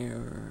getting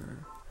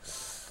there?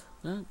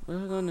 No,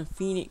 we're going to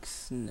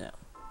Phoenix? No.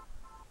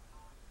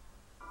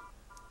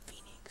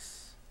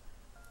 Phoenix.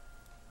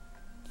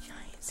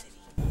 Giant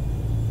city.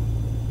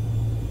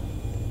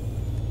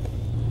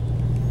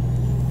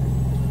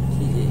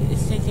 Jesus,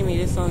 it's taking me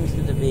this long to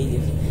get to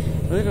Vegas.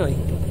 Literally.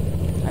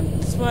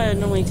 That's why I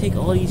normally take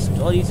all these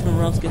different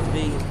routes to get to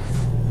Vegas.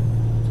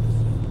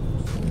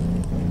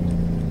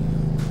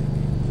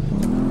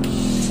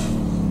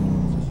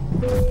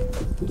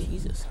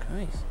 Jesus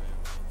Christ.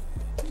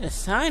 A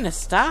sign to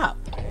stop.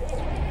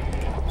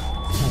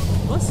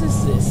 What's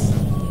this?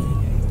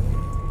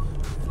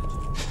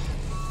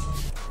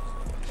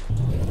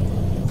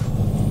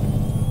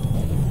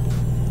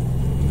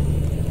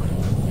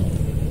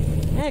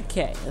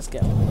 Okay, let's go.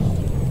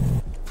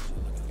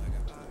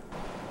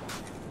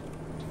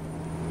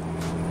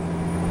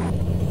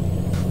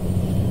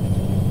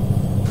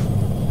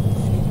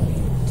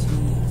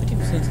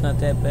 It's not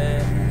that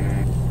bad.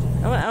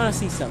 I want to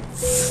see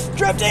something.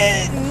 Dropped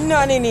it! No,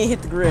 I didn't even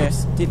hit the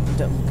grass.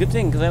 Good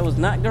thing, because I was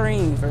not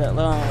green for that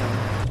long.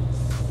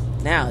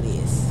 Now it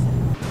is.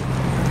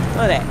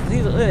 Look at that.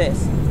 Look at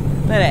this.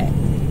 Look at that.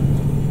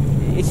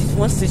 It just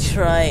wants to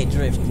try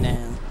drift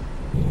now.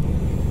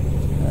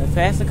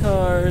 Faster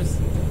cars.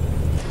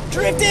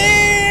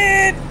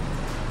 Drifted!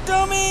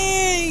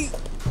 Dummy!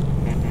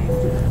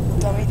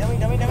 Dummy.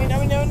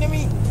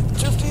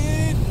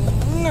 Drifted!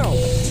 No!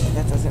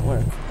 That doesn't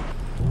work.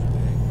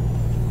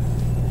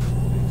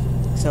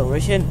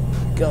 Acceleration,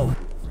 go.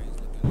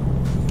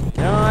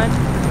 Get on.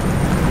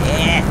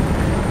 Yeah.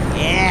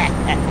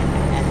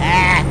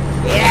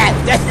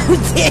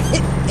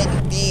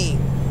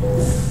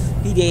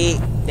 He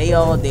did. They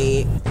all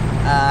did.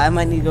 I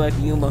might need to go back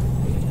to Yuma.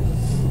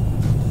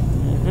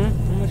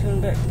 I'm much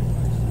going back.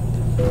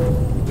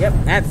 Yep,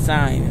 that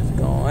sign is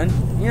gone.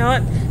 You know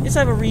what? Just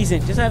have a reason.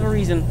 Beat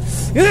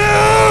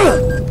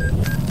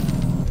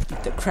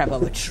the crap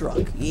out of a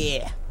truck.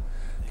 Yeah.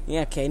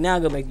 Yeah, okay, now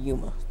I'll go back to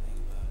Yuma.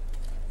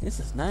 This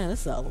is nice.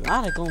 This is a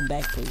lot of going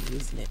back places,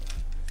 isn't it?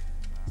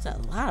 It's a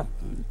lot of...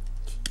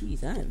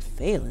 Jeez, I am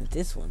failing at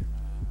this one.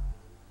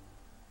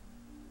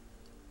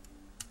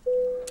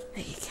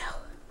 There you go.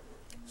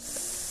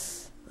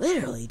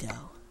 Literally,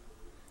 though.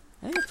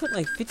 I think I put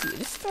like 50...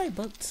 This is probably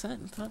about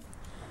something.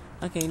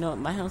 Okay, you know what?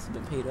 My house has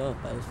been paid off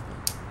by this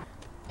point.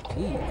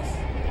 Jeez.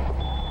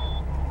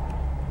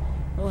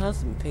 My whole house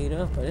has been paid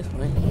off by this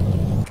point.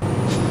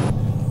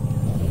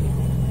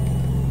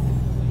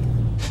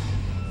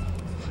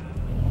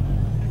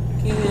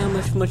 Can't even how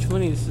much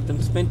money has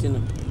been spent in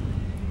them.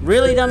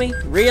 Really, dummy?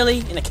 Really?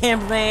 In a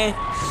camper van?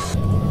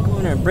 Go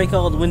in there and break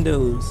all the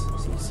windows.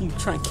 See you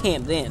trying to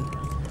camp then.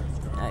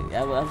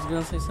 I was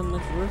gonna say something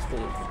much worse,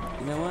 but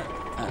you know what?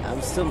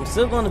 I'm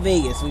still going to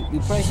Vegas. We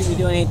probably shouldn't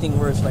be doing anything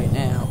worse right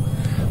now.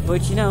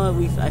 But you know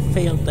what? I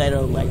failed that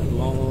like a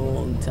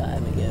long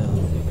time ago.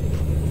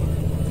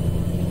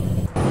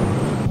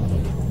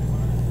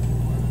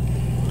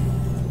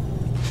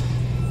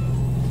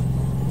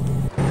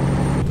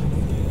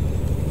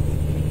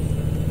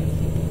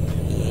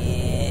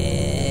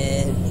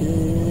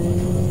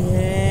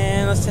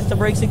 And let's test the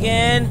brakes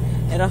again.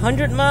 At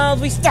 100 miles,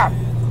 we stop.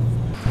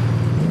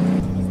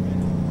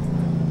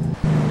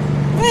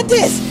 Look at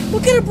this!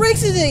 What kind of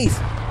brakes are these?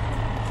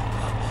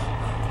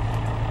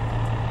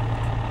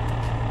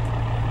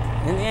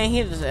 And I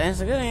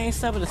ain't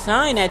stop at the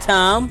sign that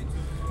time.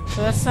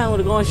 So that sign would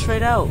have gone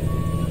straight out.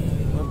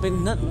 Would have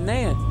been nothing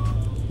there.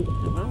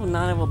 I would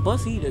not have a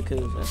bus either,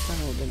 because that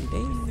sign would have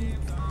been dead.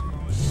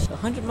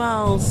 100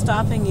 miles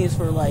stopping is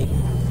for like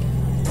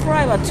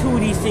probably about 2 of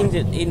these things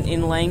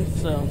in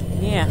length. So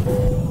yeah.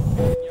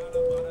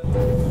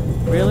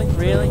 Really?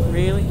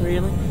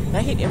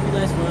 I hit every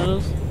last one of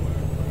those.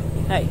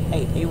 Hey,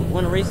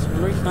 wanna race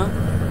now?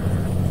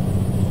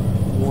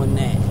 Won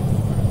that.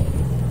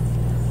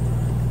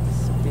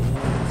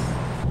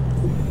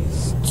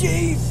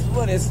 Jeez,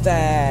 what is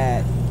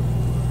that?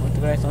 Want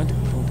the grass, want the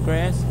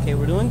grass. Okay,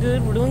 we're doing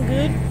good, we're doing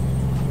good.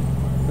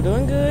 We're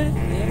doing good.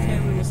 Yeah, okay,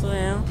 we're gonna slow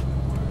down.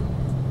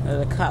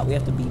 The cop, we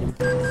have to beat him.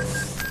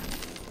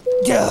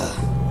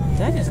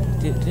 Did I just,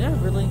 did I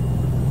really?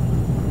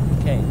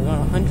 Okay, we're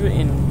on 100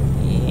 and,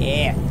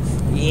 yeah.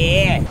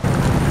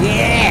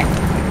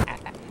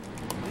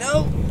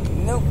 No,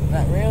 nope,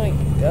 not really.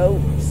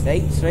 Go,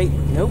 straight,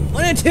 nope.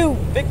 1 and 2,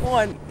 pick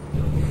one.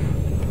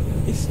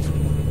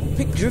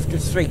 Pick drifter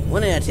straight,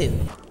 1 and 2.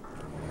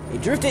 Hey,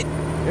 drifting!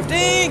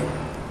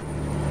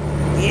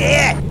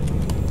 Yeah!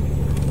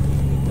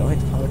 Don't hit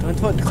the pole, don't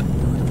hit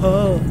the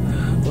pole.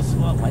 We'll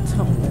swallow my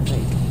tongue, I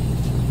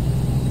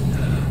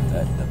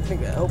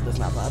think. I hope that's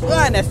not possible.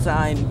 Ah, next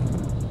time.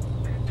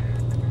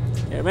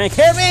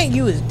 Caravan,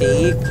 you is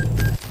dead.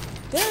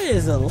 There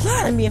is a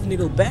lot of me having to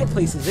go back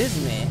places,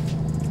 isn't there?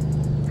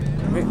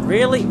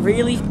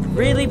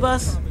 Really,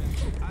 Bus?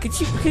 Could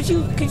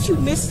you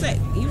miss that?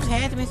 You just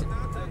had to miss it.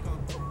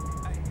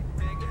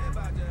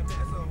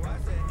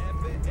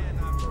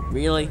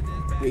 Really,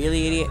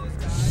 idiot?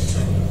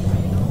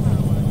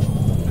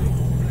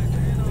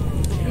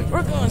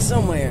 We're going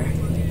somewhere.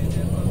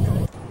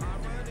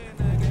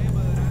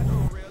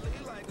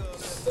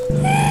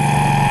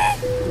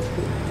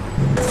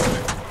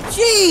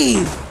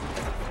 Jeez!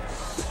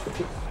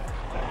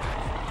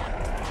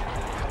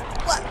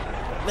 What?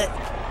 That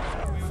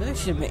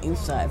should have been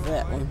inside for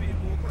that one.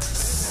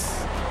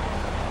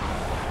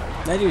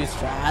 That dude just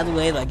drive out of the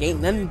way like ain't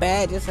nothing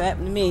bad just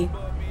happened to me.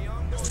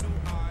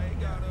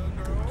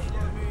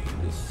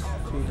 This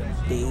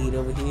dead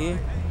over here.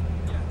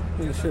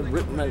 We should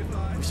rip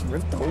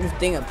the whole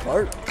thing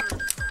apart.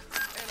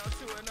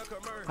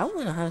 I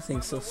don't know how this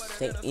thing still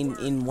stay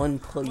in one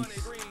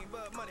place.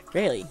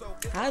 Really?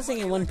 How is this thing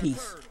in one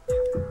piece?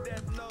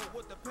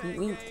 It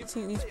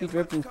needs to be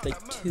ripped into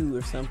like 2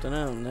 or something.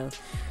 I don't know.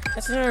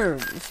 That's another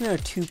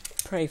 2,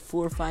 probably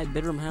 4 or 5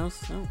 bedroom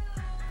house. I don't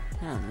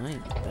know.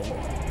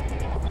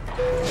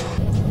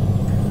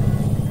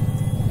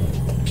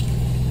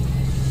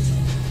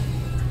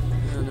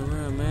 I don't know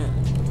where I'm at.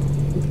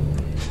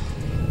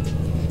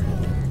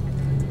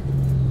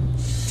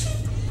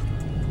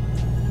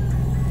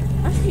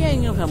 Actually, I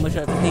don't know how much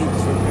I paid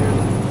this repair.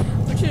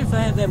 But if I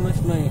had that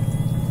much money,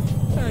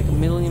 probably like $1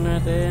 million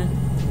right there.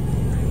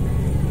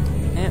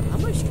 And how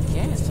much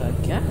gas I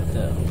got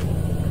though?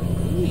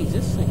 Jeez,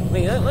 this thing.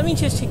 Wait, let me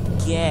just check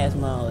gas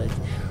mileage.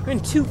 We're in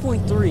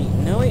 2.3.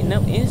 No, wait,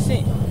 no,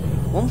 instant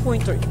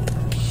 1.3.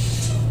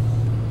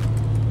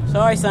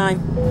 Sorry, sign.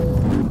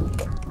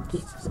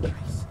 Jesus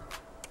Christ.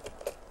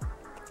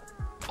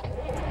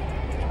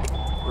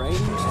 Rating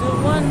still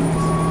 1.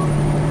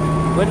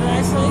 What did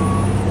I say?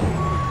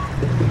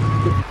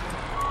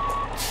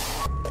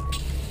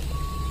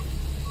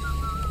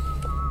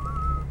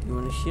 You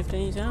want to shift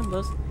anytime,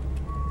 Buzz?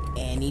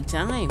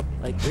 Anytime.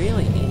 Like,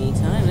 really,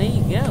 anytime. There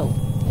you go.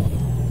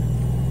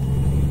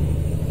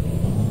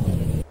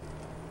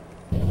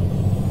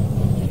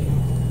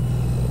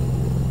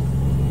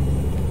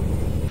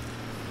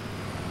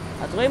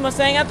 Out the way,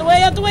 Mustang! Out the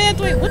way!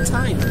 What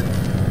time? Not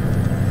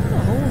a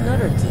whole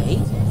nother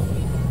day?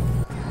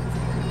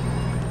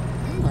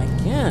 Oh my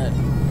god.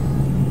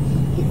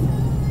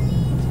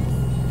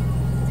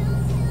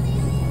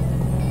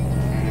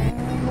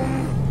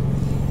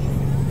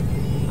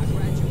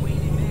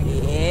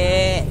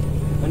 Yeah!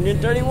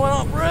 131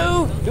 off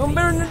road! Doing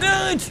better than the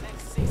Dodge!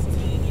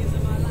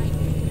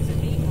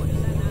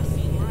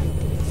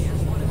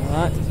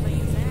 What?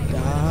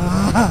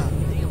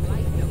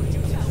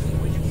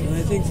 So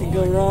many things can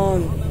go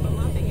wrong.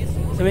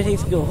 So many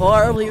things can go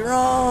horribly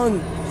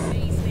wrong.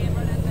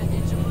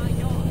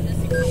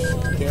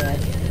 Yeah.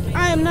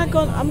 I'm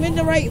in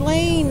the right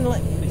lane.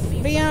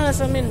 Be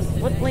honest, I'm in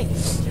what lane?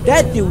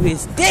 That dude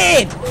is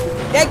dead!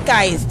 That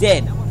guy is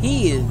dead.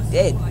 He is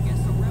dead.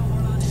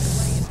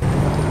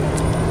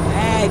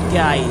 That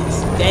guy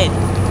is dead.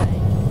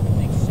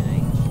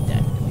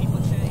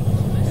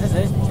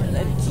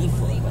 That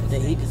G-Flow right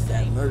there, he just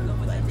got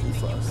murdered by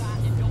G-Flow.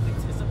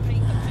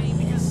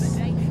 Yes.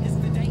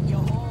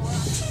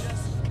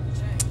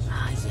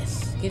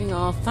 Getting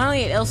off.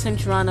 Finally at El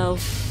Centrano.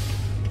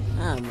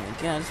 Oh my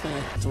god, it's been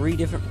like 3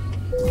 different...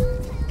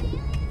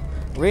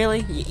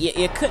 Really?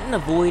 You couldn't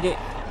avoid it?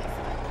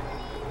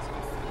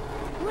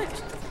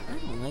 What? I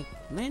don't like...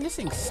 Man, this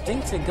thing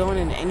stinks at going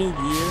in any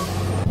gear.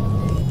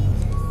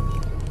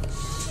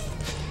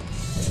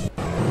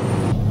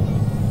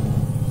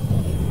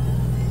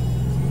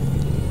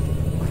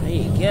 There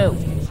you go.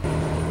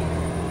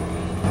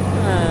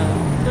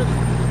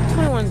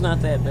 21's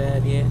not that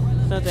bad yet.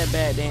 It's not that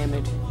bad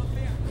damage.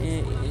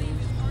 It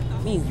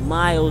means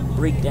mild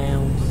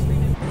breakdowns.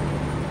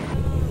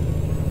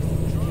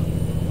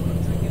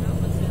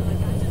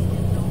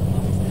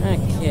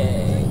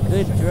 Okay,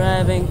 good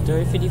driving,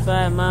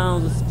 55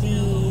 miles of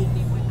speed.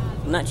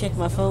 I'm not checking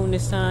my phone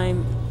this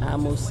time. I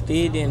almost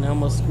did and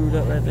almost screwed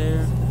up right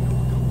there.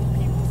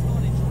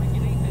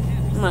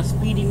 I'm not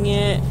speeding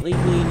yet.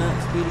 Legally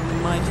not speeding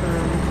in my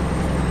turn.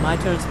 My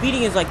turn.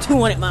 Speeding is like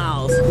 200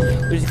 miles,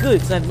 which is good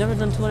because I've never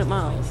done 200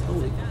 miles.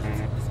 Holy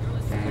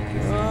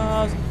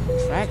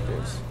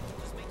tractors.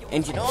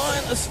 Engine on,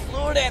 let's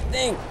floor that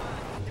thing.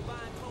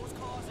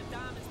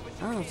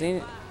 I don't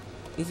know,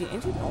 is the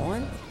engine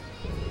on?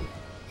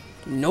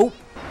 Nope.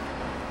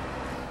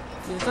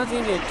 I thought the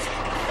engine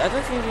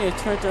had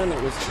turned on,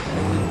 it was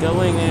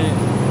going and it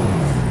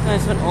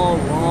kind of went all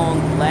wrong,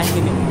 black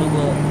and it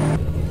blew up.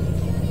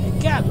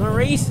 God, wanna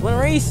race?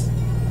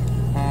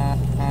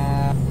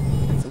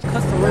 Some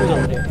customers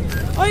over there.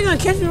 Oh, you gonna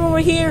catch me over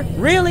here?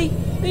 Really?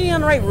 We ain't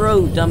on the right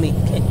road, dummy.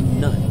 Can't do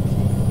nothing.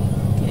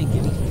 Can't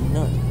get me for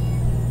nothing.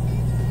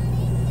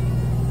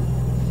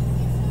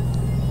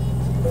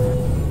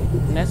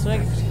 And that's what I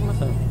get to my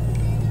phone.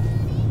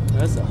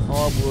 That's a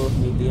horrible road for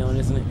me to be on,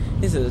 isn't it?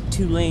 This is a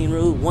 2-lane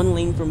road, 1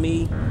 lane for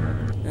me.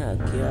 Oh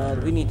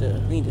God, we need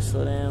to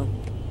slow down.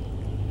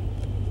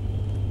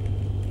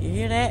 You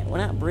hear that? We're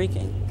not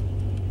braking.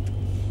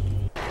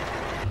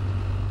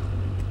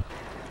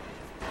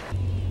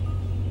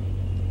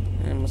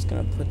 I'm just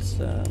gonna put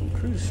some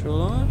cruise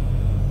control on.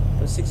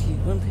 For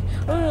 61.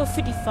 Oh no,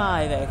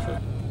 55 actually.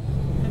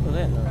 How about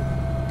that number?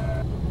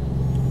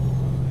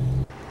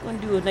 I'm gonna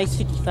do a nice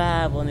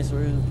 55 on this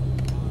road.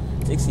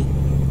 60.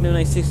 No,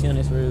 nice 60 on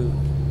this road.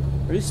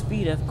 Reduce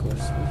speed, of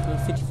course. We'll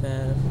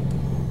 55.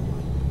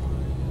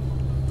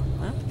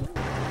 Huh?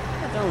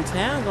 Got their own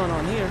town going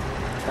on here.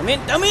 Come in,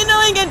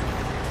 Lincoln!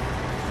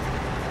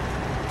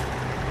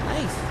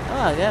 Nice.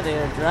 Oh, I got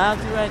there.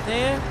 Drive-through right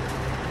there.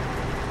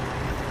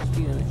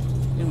 Speed limit.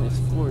 Speed limit's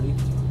 40.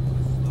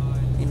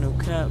 Ain't no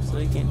cops, so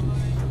they can't do.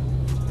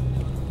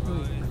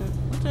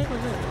 What the heck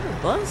was that?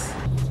 A bus?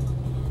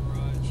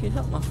 Should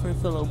help my friend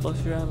fellow bus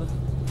driver.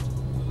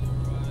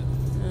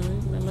 I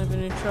might have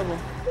been in trouble.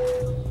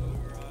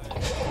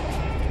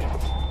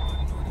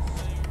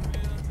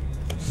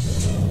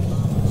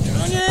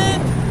 Dang it!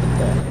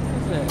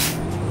 What's that?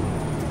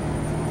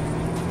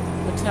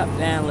 We'll top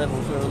down level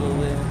for a little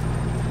bit.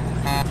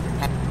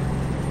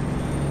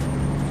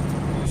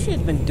 She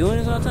has been doing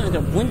this all the time. I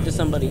could blink to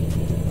somebody. Is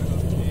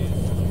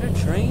there a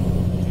train?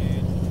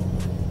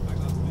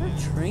 Is there a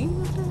train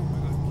right there?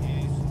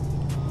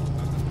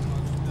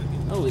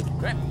 Holy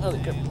crap! Holy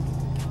crap!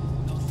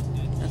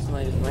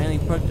 Somebody just randomly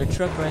parked their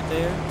truck right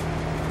there.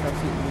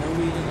 Absolutely no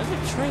reason. There's a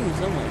train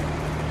somewhere.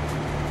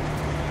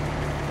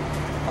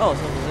 Oh,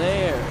 it's over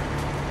there.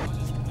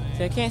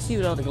 See, I can't see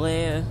with all the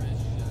glare.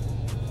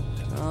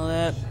 All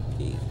that.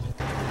 Jeez.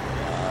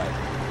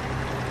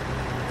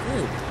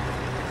 Good.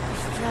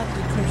 Just drive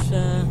the fresh,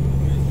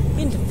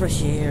 into fresh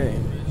air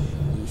and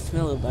you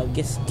smell of, I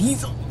guess,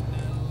 diesel.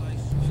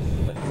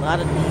 But a lot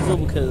of diesel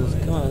because,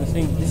 come on, this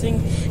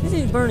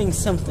thing's burning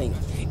something.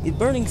 It's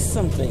burning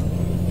something.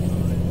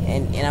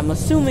 And I'm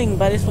assuming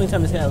by this point in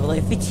time it's got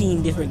like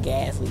 15 different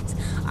gas leaks.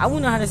 I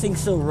wonder how this thing's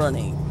still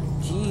running.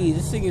 Gee,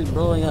 this thing is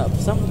blowing up.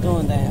 Something's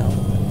going down.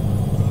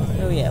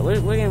 Oh yeah,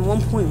 we're getting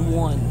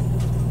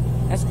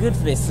 1.1. That's good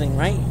for this thing,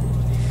 right?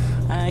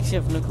 I actually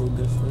have no clue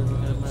good for it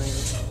because my...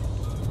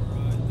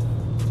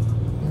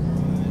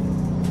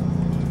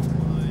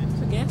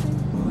 Is it gassing?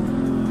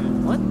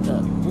 What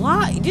the?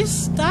 Why?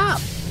 Just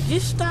stop.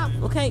 Just stop.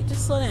 Okay,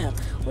 just slow down.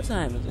 What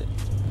time is it?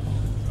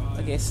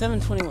 Okay,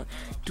 7:21.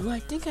 Do I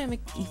think I'm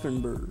at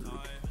Ethanburg?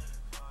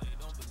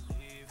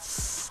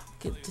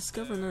 Okay,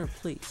 discover another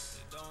place.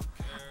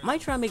 I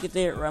might try to make it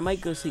there, or I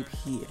might go sleep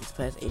here. It's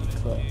past 8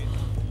 o'clock.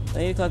 By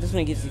 8 o'clock, this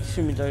when it gets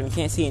extremely dark and I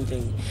can't see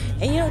anything.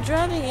 And you know,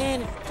 driving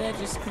and that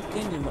just click the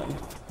engine button.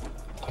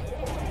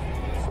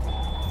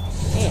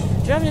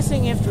 And driving this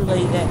thing after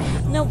like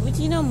that. No, but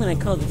you know I'm gonna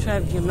call the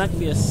traffic. I'm not gonna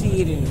be able to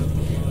see it, and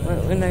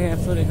we're not gonna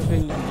float it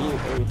compared to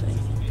everything.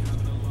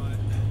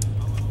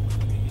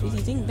 Do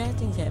you think bad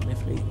things happen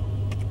for you?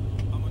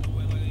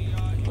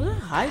 Was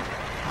that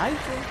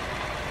Hydra?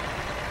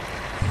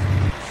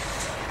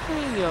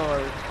 Playing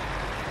yard.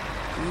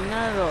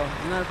 Not at all.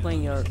 I'm not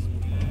playing yard.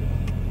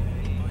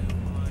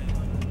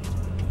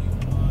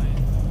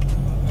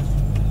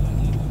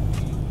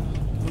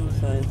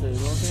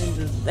 Los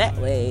Angeles that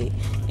way.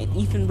 And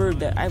Ethanburg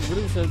that I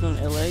really wish I was going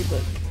to LA,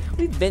 but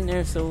we've been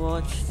there so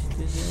much.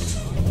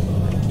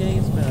 I'm kidding,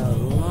 it's been a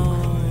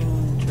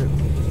long trip.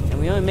 And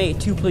we only made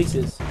 2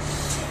 places.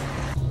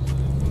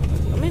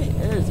 I'm in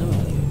Arizona.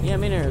 Yeah,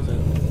 I'm in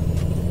Arizona.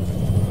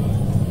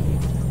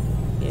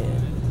 Yeah.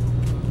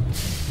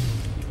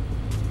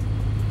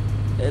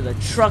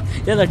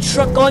 There's a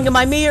truck going in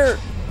my mirror!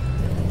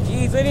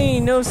 Jeez, I didn't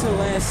even notice the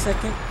last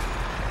second.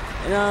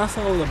 And I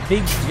saw the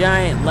big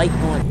giant light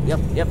going.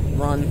 Yep,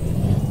 run.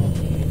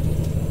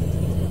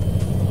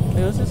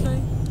 Wait, what's this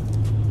thing?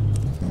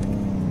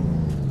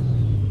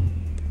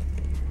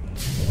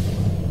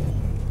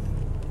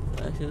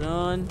 Flash it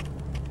on.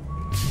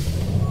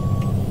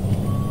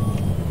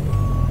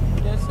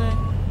 What did I say?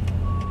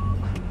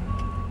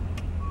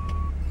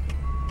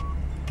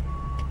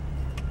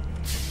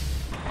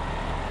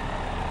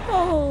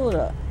 Oh, hold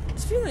up.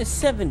 It's feeling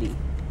 70.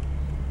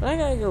 But I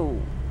gotta go.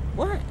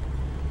 What?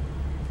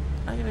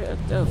 I gotta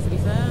go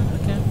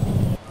 55? Okay.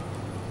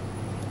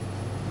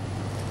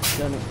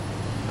 Done it.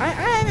 I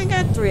haven't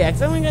got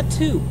 3X, I only got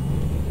 2.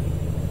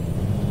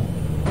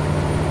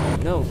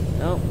 No.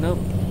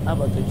 I'm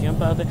about to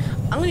jump out there.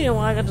 I don't even know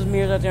why I got those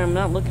mirrors out there. I'm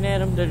not looking at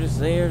them. They're just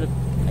there, to,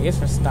 I guess,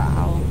 for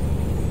style.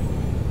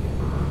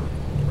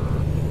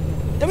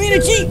 Don't be in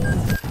a Jeep!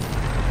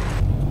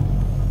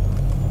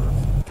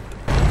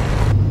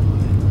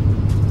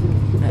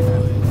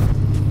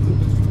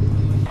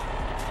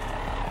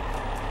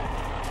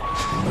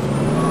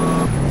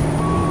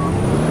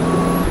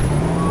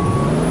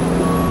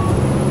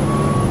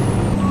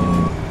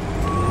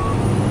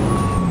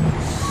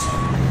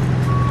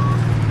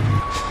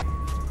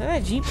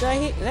 Jeep I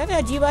hit? Is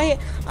that Jeep I hit?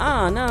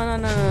 Ah, no.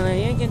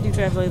 You ain't gonna do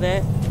traffic like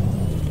that.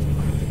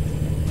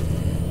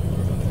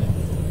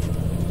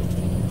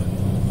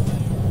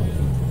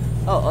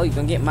 Oh, you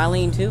gonna get my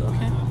lane too?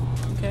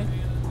 Okay.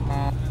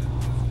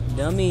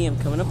 Dummy, I'm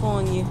coming up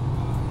on you.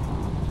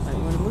 I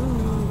wanna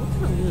move.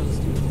 What kind of wheels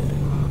do you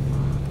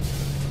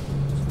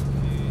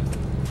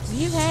have? Do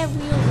you have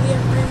wheels? We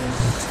have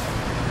rims?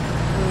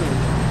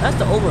 That's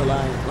the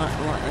overline.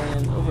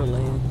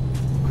 Overlane.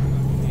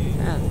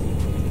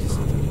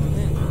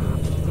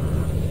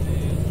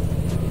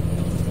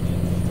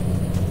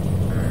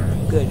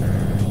 Good.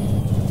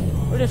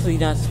 We're definitely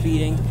not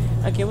speeding.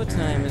 Okay, what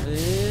time is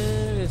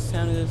it? It's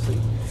time to go to sleep.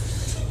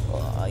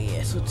 Oh,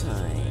 yes, what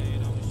time?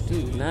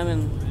 Dude, I'm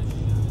in...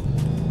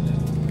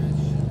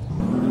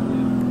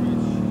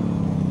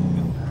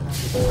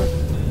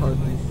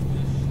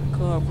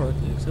 Car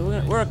parking. So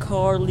we're a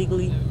car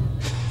legally.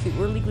 See,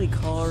 we're legally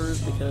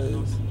cars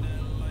because,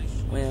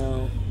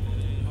 well,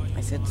 I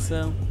said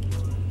so.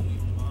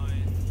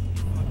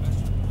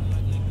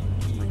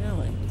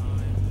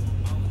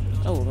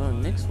 Oh, we're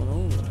on the next one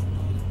over.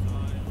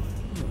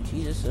 Oh,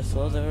 Jesus, as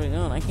slow as I've already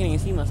gone. I can't even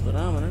see my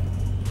speedometer.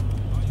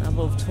 Not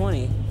above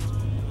 20.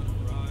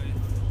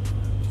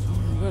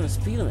 I'm going to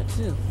speed limit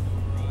too.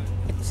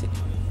 It's it.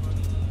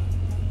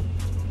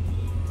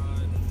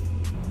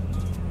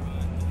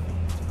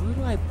 Where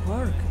do I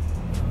park?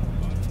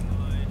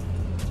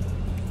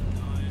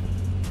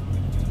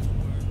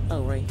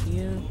 Oh, right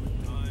here.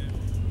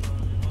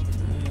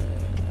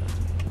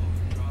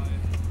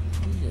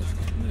 Jesus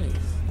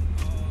Christ.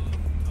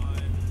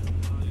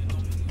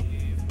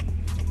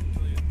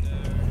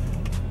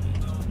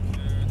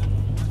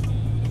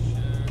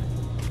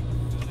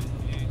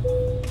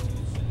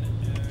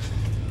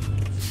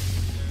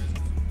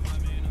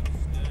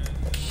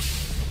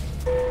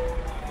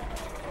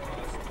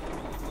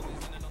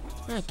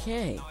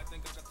 Okay.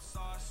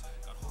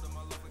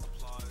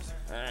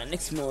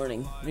 Next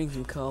morning, bring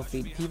some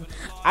coffee. People,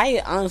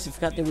 I honestly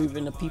forgot that we've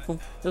been the people.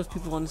 Those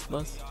people on this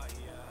bus.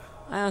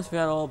 I honestly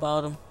forgot all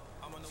about them.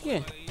 So,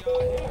 yeah.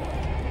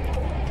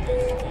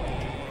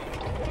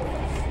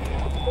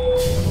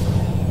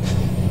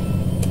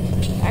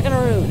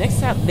 Agonaroo. Next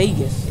stop,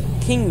 Vegas.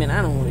 Kingman.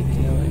 I don't really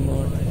care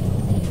anymore.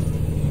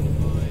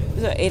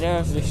 This is 8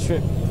 hours of this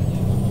trip.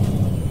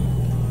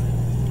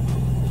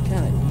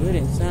 Kind of good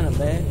and sounded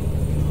bad.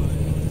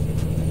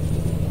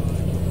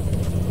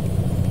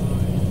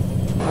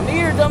 I'm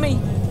here, dummy!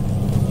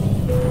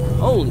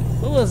 Holy,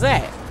 what was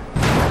that?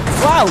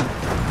 Wow!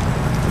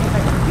 I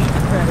beat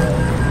the crap out of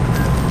it.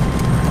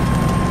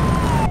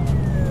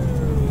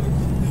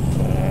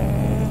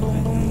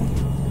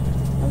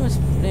 How much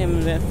damage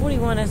is that?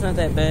 41, that's not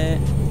that bad.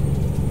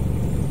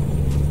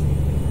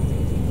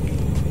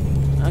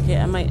 Okay,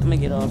 I might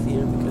get off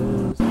here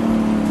because the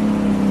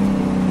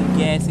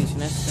gas station,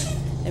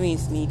 that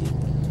means needed.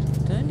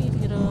 Do I need to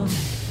get off?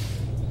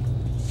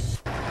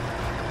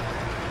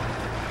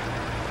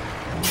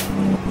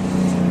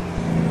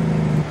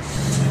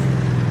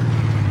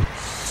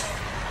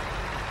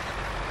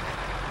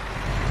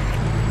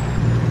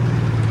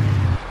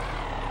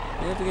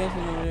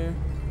 Over there.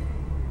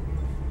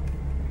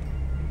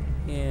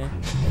 Yeah.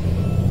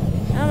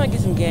 I'm gonna get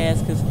some gas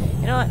because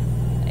you know what?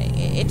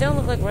 It don't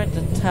look like we're at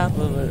the top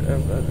of it,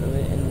 and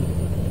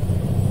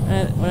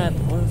we're at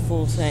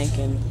full tank,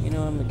 and you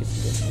know I'm gonna get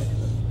some gas.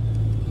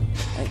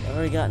 I've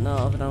already gotten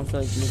off, and I don't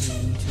feel like making a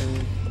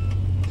U-turn.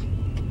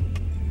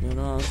 You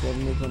know, honestly, I'm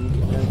gonna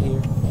get out of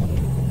here.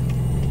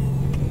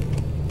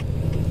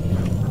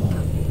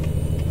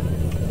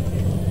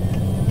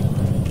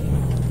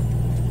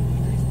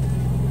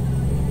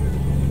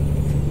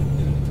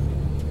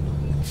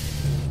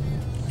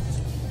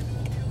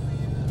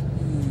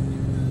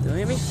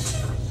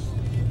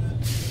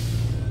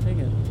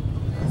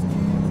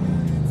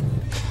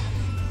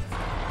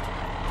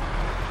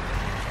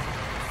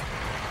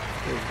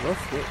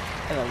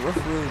 Rough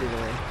road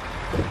today.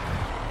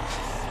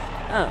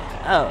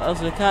 Oh,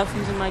 so the cops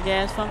using my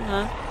gas pump,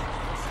 huh?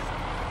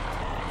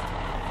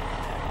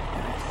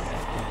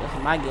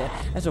 That's my gas.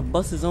 That's for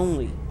buses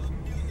only.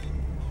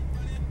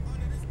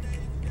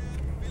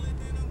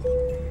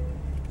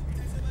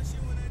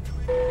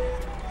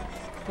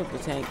 Put the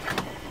tank.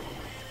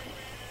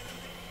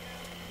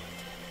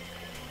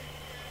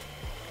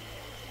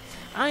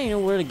 I don't even know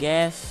where the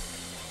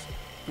gas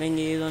thing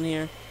is on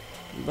here,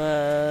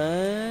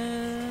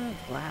 but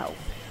wow.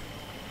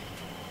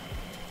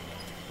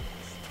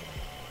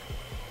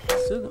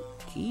 So,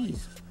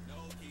 geez,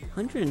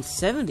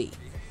 170.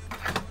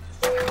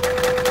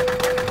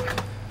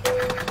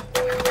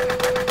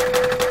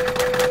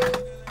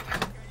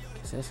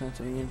 that's not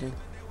doing anything.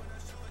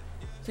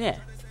 So yeah,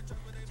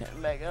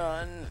 turn back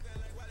on.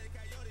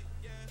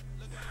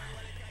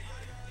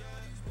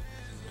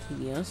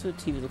 TV. Let's see what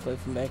TV look like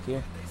from back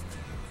here.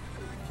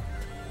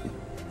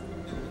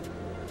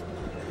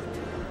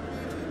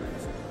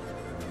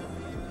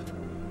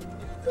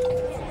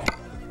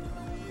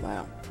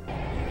 Wow.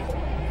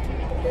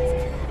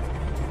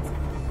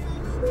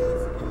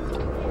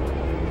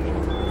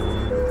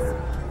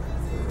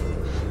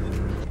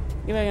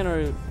 Get back on our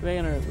route. Get back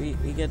on our route.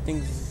 We got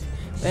things.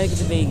 Back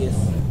to Vegas.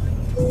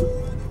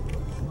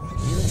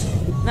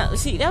 Now,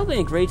 see, that would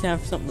be a great time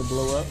for something to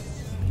blow up.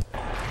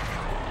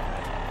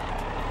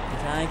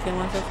 I kill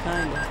myself,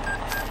 kinda.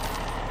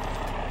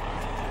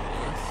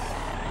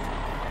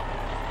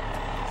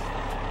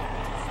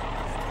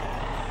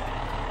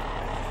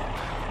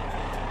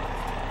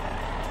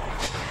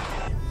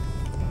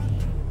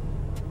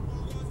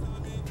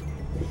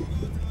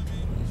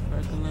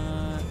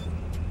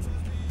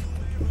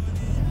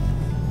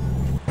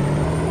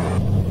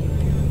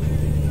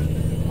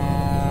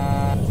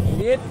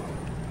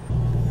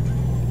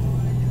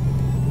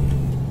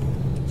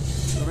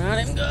 Around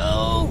him,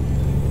 go!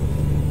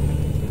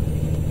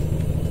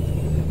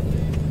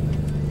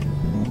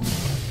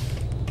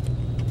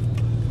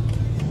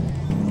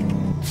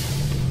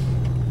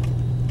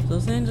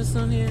 Los Angeles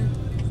on here?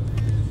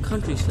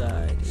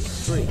 Countryside.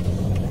 It's free.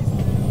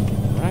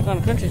 We're not going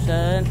to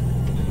countryside.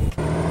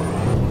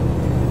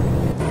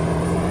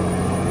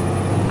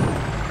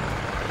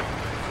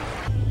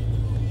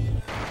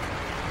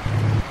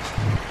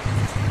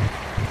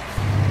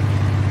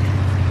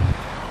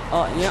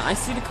 Oh, you know, I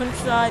see the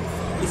countryside.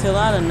 It's a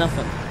lot of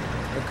nothing.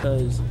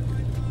 Because,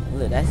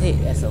 look, that's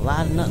it. That's a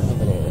lot of nothing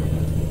over there.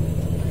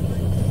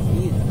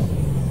 Jesus.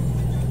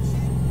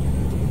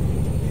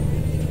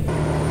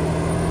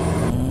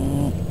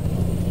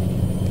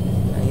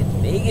 I get to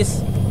Vegas,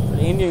 where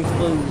the engine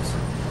explodes.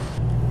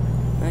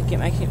 I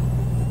can't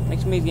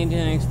make the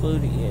engine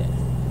exploded yet.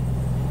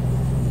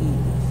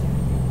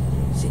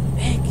 Sit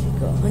back,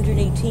 go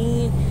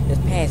 118,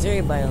 just pass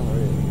everybody on the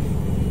road.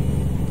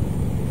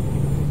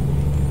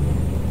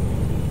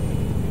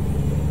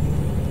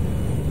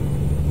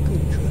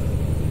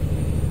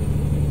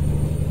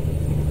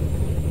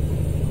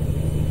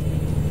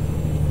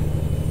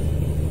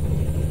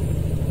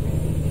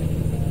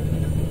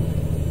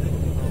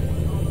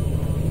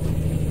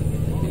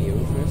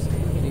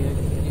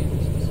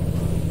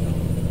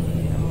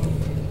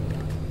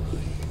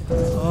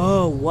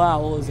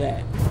 Wow, what was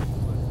that?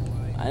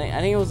 I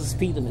think it was a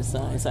speed limit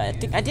sign. So I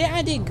think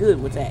I did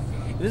good with that.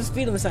 It was a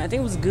speed limit sign. I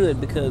think it was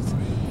good because,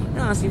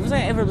 honestly, was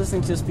I ever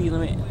listening to a speed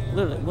limit?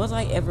 Literally, was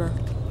I ever?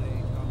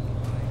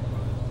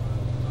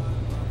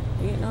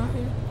 You getting off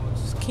here?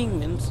 This is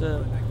Kingman,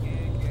 so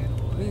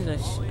means I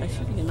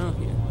should be getting off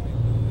here.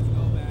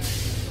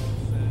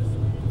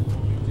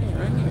 Yeah,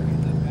 right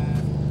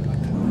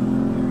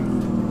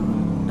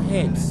here.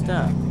 Ahead,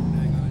 stop.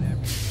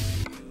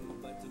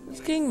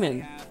 It's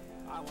Kingman.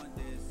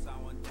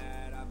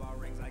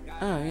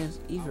 Oh, yes,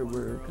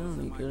 Everberg. I don't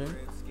need good.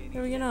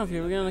 Here we get off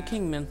here. We're going to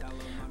Kingman.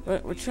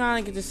 We're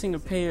trying to get this thing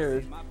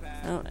repaired.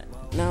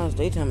 Now it's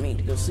daytime. I need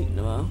to go sleep in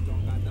a while.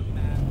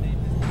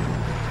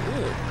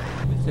 Good.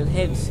 So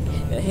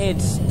ahead,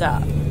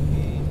 stop.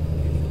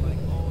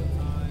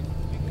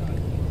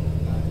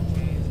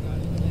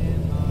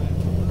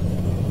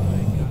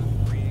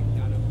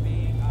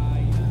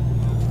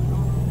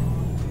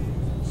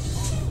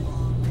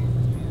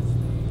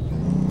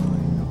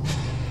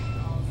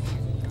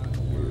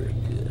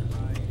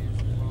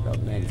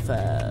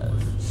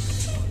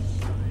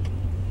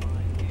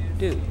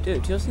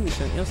 Dude, y'all see me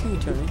turning? Y'all see me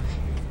turning?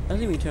 Y'all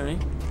see me turning?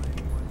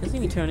 Y'all see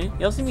me turning?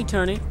 Y'all see me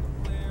turning?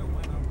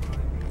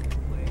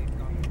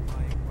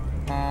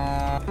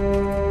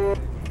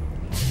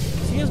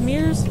 See those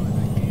mirrors?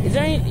 Is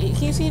there any?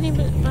 Can you see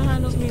anything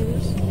behind those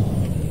mirrors?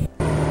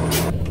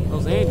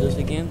 Los Angeles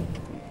again.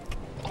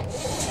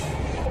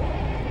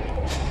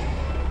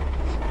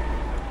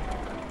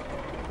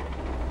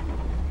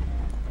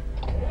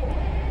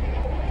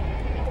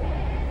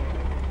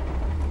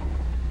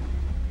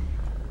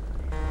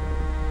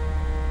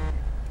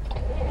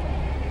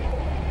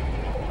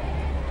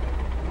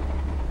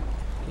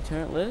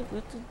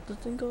 Let the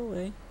thing go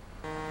away.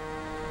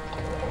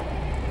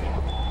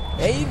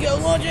 There you go,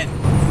 launch it!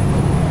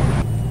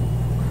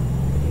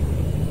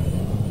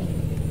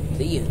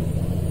 See ya.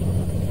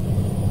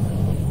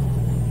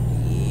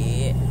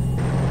 Yeah.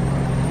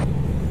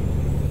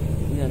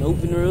 You got an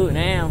open road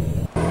now.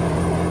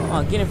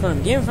 Oh, get in front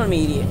of me. Get in front of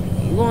me, idiot.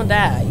 You gonna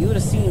die. You would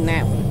have seen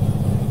that one.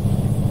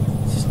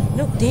 Just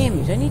no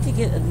damage. I need to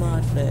get a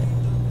mod for that.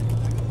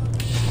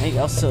 I think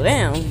I'll slow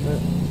down, but...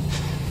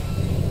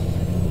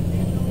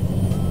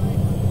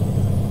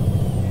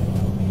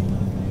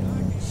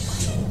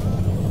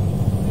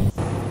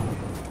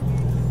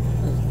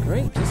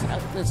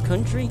 This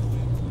country?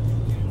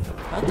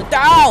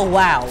 Oh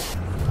wow!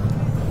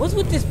 What's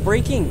with this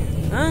braking?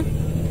 Huh?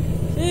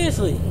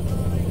 Seriously?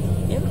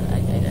 Yeah,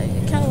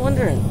 I'm kind of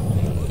wondering.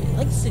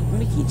 I'd like to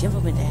make you jump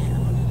up and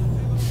down.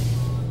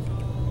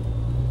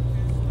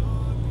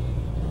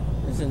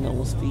 This is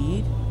normal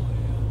speed.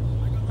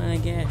 Find a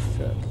gas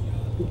truck.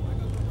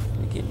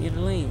 Get near the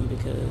lane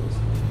because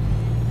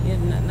yeah,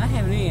 not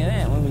having any of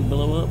that when we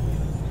blow up.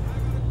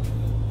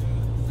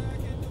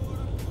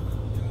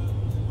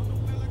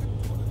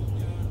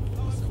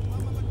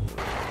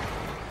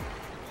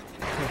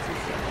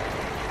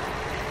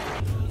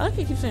 I like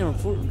you keep saying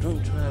report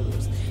drunk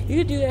drivers. You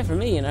could do that for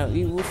me, and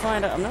you will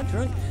find out I'm not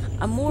drunk.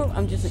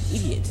 I'm just an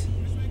idiot.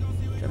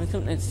 Driving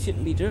something that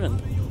shouldn't be driven.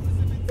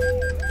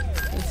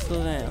 Let's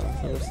slow down.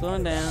 So we're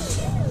slowing down.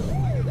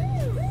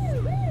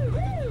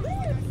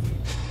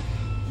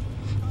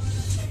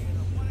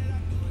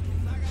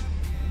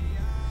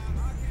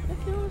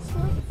 Okay, let's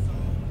slow.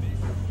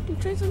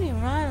 Dude, Trace don't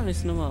even ride on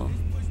this no more.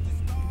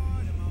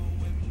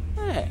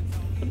 Hey,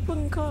 the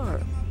fucking car.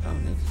 Oh,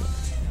 that's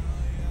it.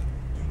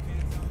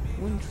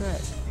 One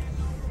track.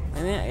 I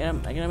mean,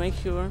 I gotta make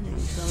sure.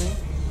 You tell me.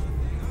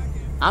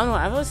 I don't know.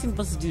 I've always seen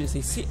buses do this.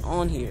 They sit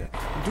on here.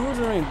 The doors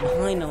are in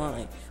behind the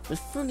line with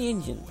front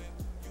engine.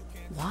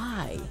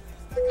 Why?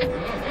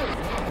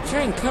 The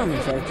train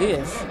comes like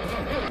this.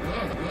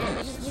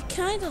 You're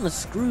kind of on the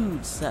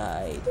screwed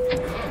side.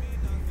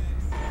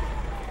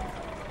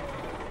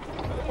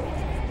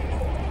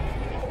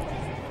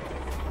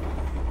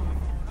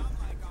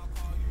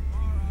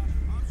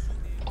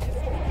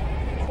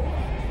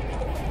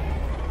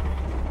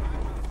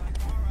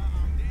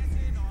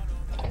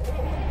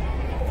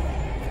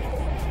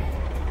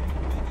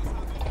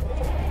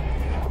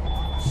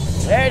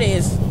 There it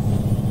is.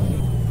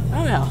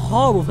 I'm in a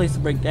horrible place to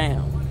break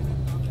down.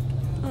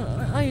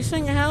 Oh, you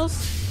selling your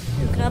house?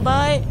 Can I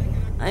buy it?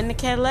 In the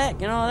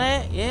Cadillac and all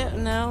that? Yeah?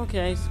 No?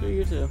 Okay, screw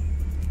you too.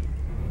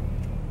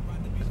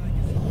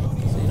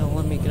 So you don't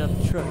want me to get out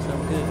the truck, so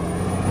I'm good.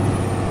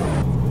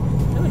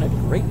 Doing a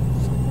great.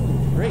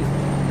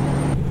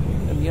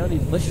 Have you all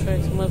these bush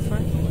tracks come up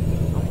front?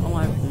 Oh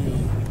my.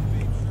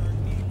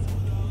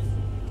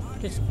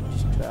 Just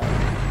try.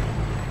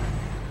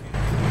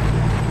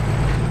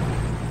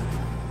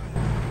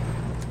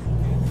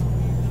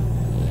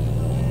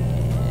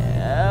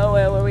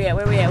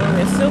 Where we at?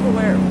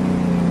 Silverware.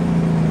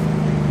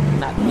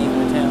 Not the name of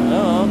the town at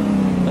all.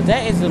 But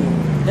that is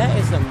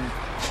some,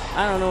 I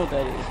don't know what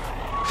that is.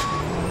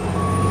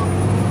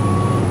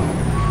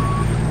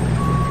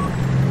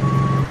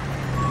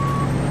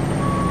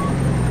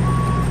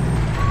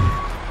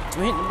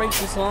 We hit the brakes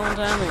this long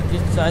time and it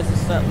just decides to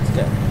stop. Let's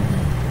go.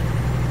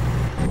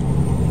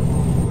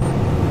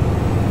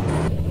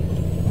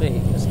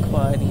 Wait, it's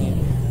quiet here.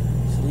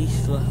 It's at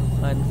least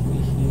quiet for me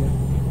here.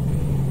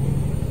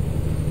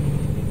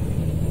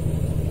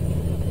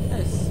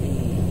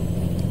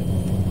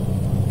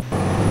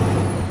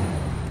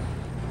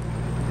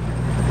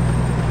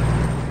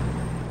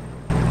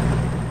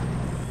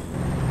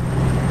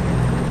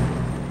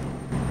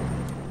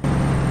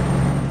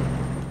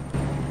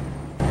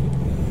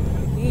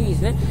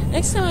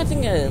 Next time I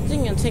think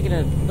I'm taking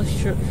a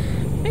bus trip.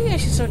 Maybe I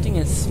should start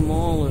thinking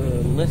smaller,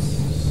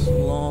 less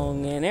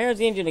long. And there's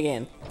the engine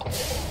again.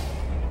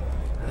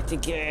 Get the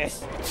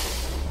gas.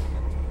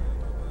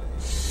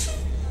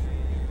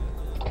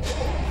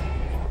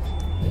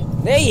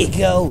 There you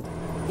go.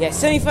 Yeah,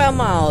 75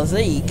 miles.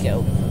 There you go.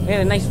 We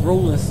had a nice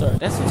rolling start.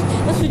 That's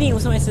what you need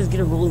when somebody says get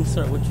a rolling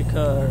start with your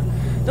car.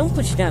 Don't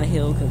push you down a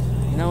hill, because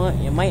you know what?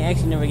 You might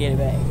actually never get it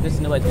back. There's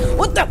nobody.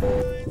 What the?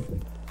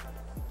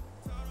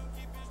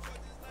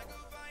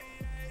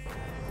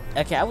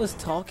 Okay, I was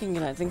talking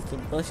and I think the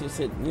bus just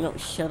said, you know,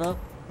 shut up.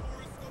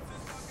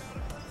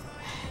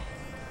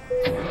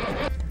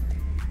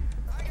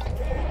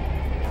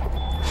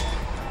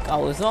 I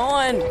was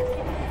on.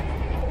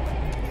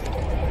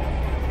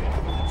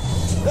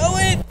 Go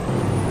it.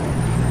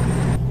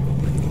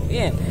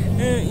 Yeah,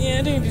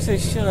 I think you said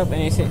shut up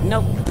and they said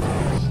nope.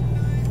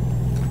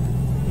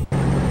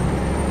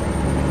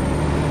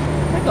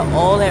 I got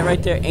all that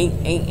right there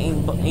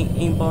ain't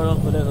barred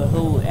off, but there's a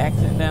whole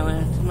accident down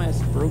there. Somebody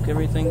just broke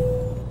everything.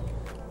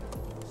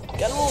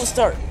 Got a little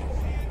start.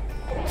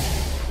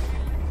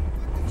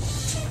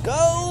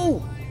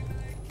 Go!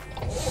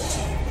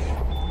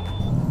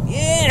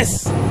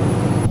 Yes!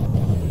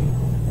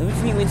 And what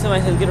you mean when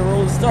somebody says get a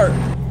rolling start?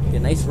 Get a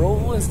nice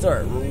rolling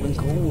start. Rolling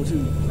cool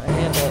too. I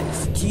have that.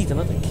 Jeez, I'm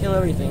about to kill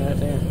everything right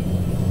there.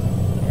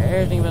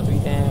 Everything about to be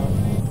down.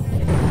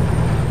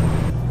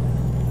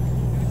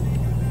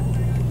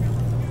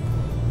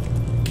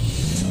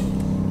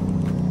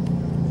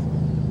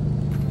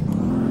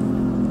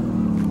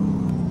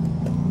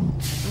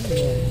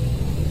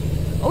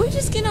 Oh, we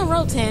just getting on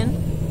Route 10.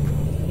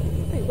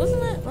 Wait,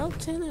 wasn't that Route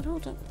 10 that whole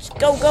time? Just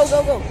go, go,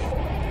 go, go!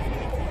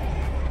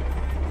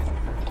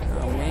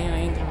 Oh man, I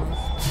ain't gonna.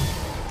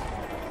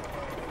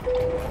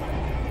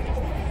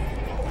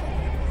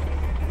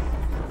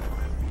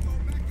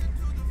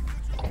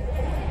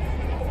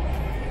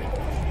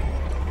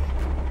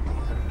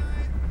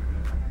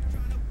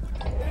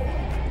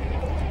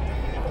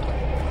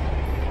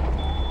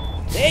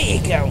 There you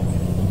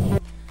go!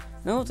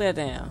 Note that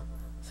down.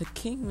 The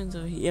Kingman's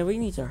over here. Yeah, we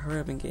need to hurry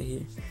up and get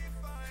here.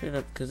 Straight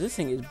up, because this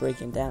thing is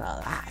breaking down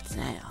a lot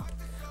now.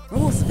 We're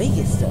almost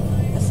Vegas, though.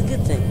 That's a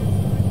good thing.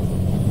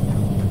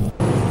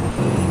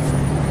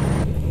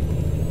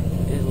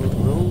 It will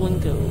roll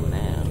and go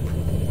now.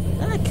 Is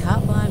that a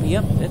cop behind me?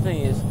 Yep, that thing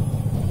is.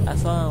 I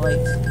saw the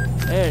lights.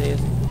 There it is.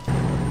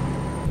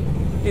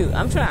 Dude,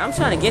 I'm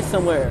trying to get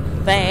somewhere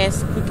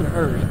fast, quick, and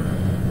hurry.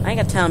 I ain't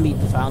got time to be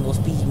following those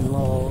speeding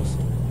laws.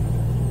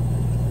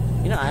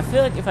 You know, I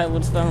feel like if I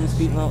would have found the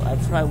speeding law, I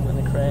probably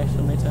wouldn't have crashed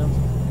so many times.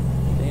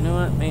 But you know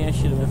what? Maybe I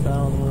should have been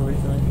following them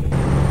originally.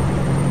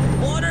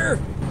 Water!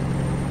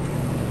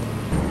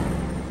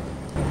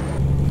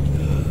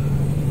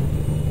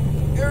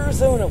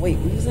 Arizona! Wait,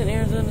 we was in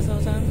Arizona this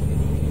whole time?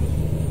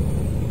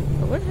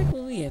 Oh, where the heck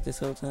were we at this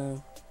whole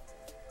time?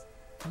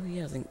 Oh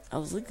yeah, I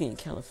was looking at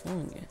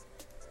California.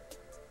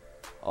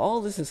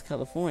 All this is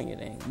California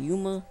then.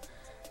 Yuma?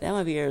 That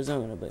might be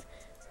Arizona, but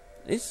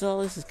this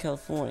is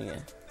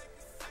California.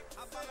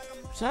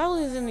 So I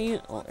was in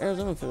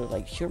Arizona for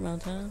like a short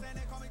amount of time.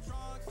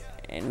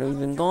 And we've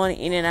been going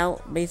in and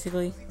out,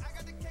 basically.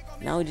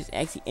 Now we just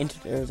actually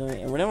entered Arizona.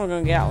 And we're never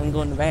going to get out and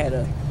go to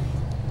Nevada.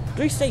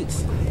 3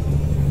 states.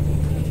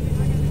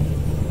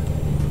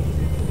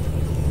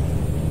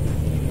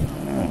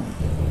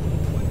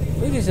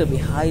 Maybe this will be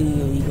highly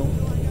illegal.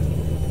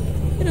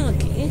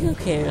 Who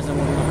cares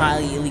about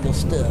highly illegal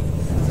stuff?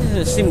 This is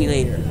a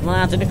simulator. I'm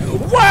allowed to do.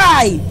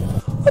 Why?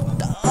 What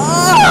the?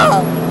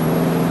 Oh!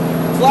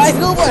 Fly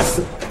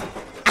Schoolbus!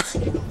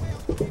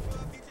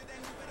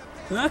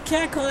 I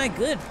can't call that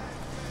good.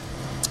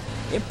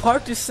 It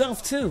parked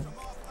itself too.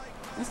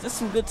 That's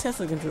some good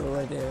Tesla control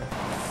right there.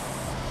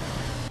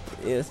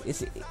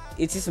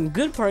 It's just some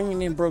good parking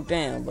and then broke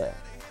down, but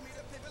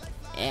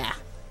yeah.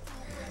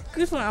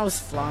 Good when I was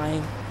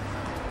flying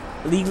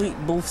legally,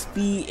 both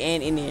speed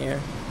and in the air.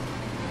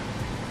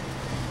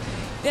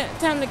 Yeah,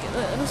 time to get.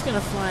 I'm just gonna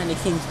fly into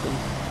Kingston.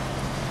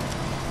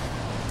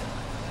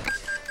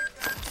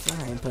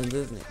 Trying puns,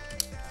 isn't it?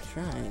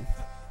 Trying.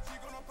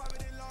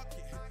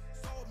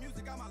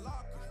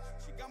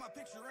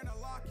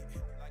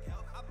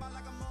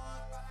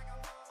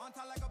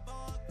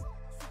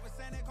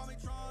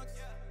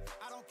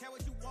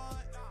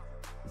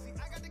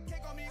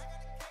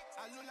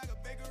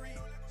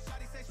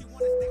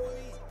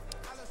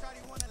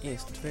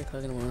 Yes, 3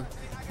 o'clock in the morning.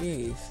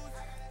 Yes.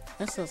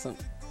 That's awesome.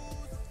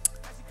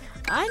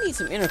 I need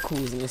some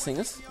intercools in this thing.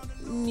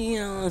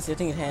 Honestly, I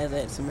think it has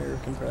that. It's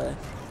American pride.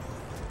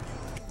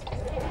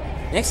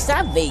 Next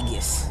stop,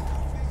 Vegas.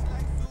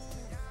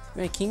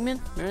 Remember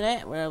Kingman? Remember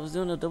that? Where I was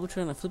doing a double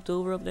trip and I flipped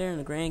over up there in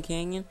the Grand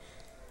Canyon?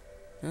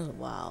 That was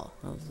wow.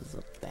 That was just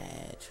a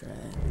bad try.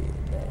 Really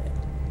bad.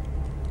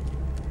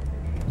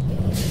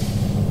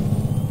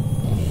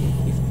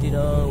 Lifted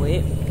all the way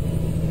up.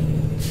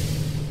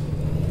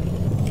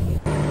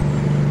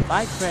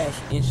 I crash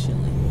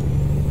instantly.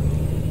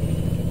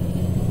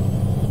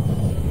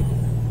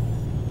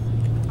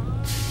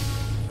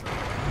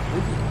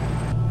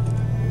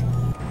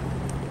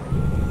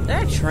 Is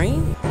that a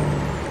train?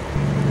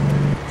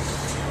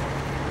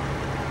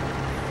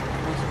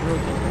 What's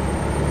broken?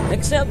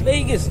 Next up,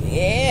 Vegas.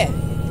 Yeah.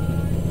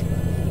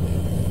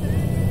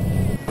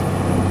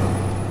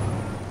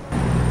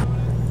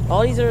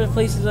 All these other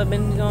places I've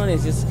been going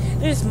is just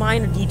they're just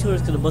minor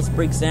detours because the bus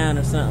breaks down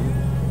or something.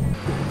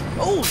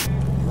 Oh.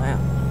 Wow,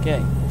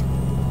 okay.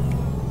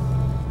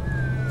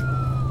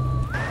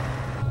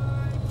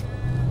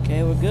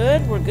 Okay, we're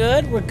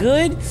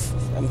good.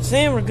 I'm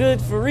saying we're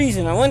good for a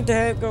reason. I want to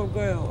have go.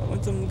 I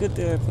want something good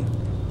to happen.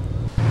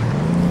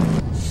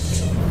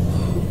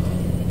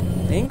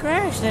 Didn't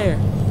crash there.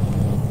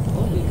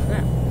 Holy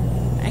crap.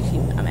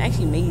 I'm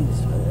actually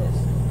amazed by this.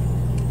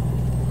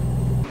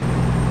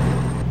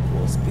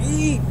 Full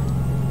speed.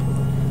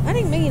 I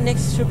think maybe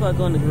next trip I'll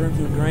go on the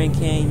Grand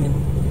Canyon.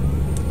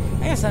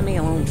 I guess I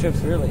mean long trips,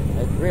 really.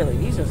 Like, really,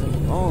 these are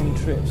some long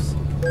trips.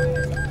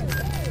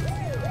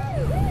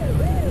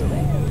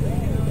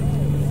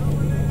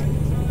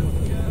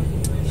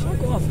 Should I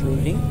go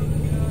off-roading?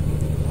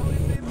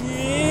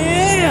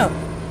 Yeah!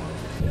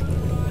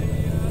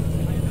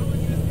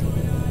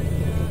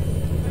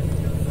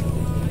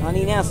 I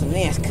need now some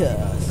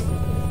NASCARs.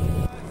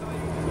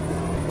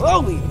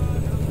 Holy!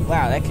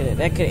 Wow, that could have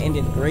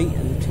ended great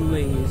in 2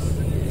 ways.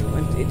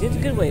 It did a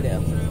good way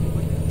though.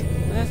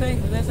 What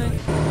did I say?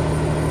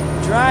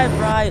 Drive,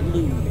 ride,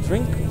 lose.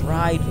 Drink,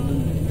 ride,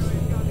 lose.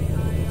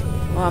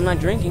 Well, I'm not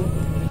drinking.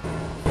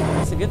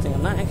 That's a good thing.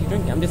 I'm not actually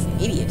drinking. I'm just an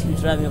idiot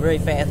who's driving a very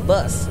fast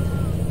bus.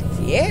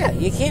 So yeah,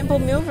 you can't pull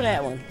me over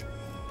that one.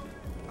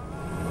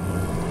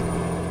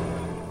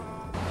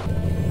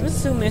 I'm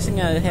assuming this thing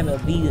gotta have a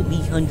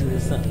B100 or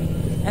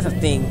something. That's a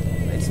thing.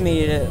 I just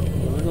made it up.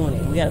 We're doing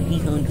it. We got a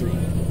B100.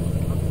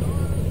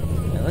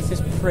 Now let's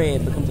just pray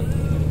it becomes a...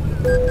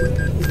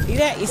 See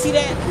that? You see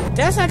that?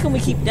 That's how come we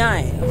keep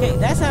dying. Okay,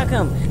 that's how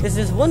come. There's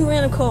this one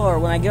random car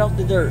when I get off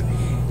the dirt.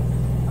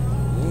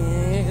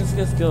 Yeah, let's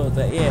just go with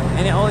that. Yeah,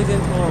 and it always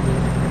ends horribly.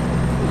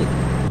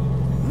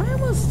 Am I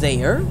almost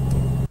there?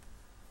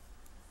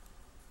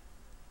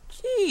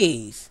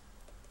 Jeez.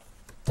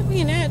 Took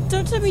me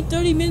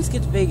 30 minutes to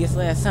get to Vegas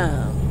last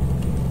time.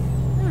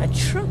 Not a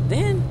truck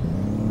then.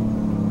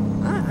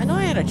 I know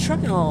I had a truck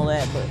and all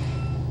that, but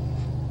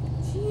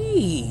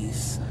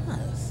jeez,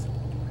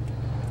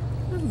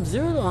 from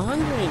 0 to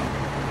 100,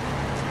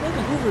 like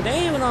a Hoover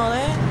Dam and all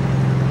that.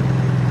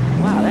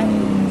 Wow, that is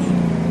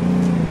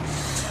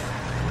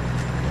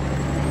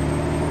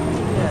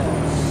yeah.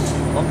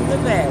 Welcome to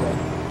battle.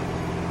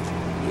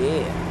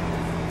 Yeah.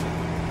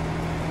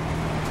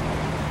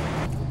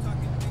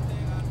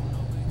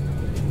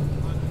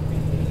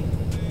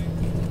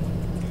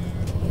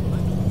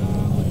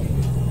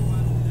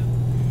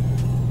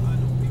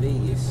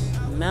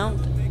 Mount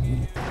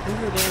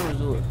Hoover Dam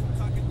Resort.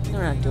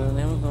 We're not doing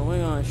that. We're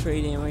going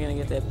straight in. We're gonna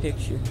get that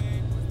picture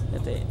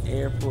at the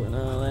airport and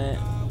all that.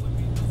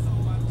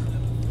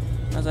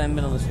 I haven't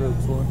been on this road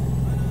before.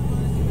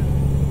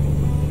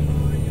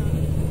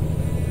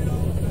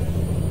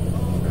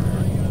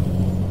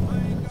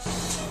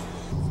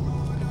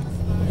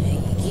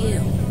 There you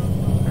go.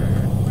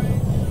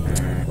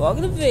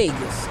 Welcome to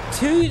Vegas.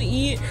 2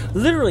 years.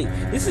 Literally,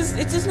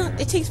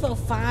 it takes about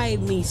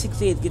 5, maybe 6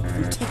 days to get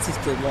from Texas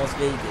to Las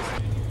Vegas.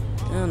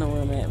 I don't know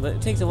where I'm at, but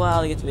it takes a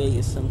while to get to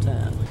Vegas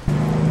sometime.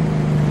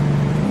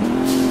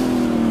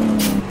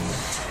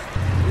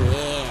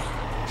 Yeah.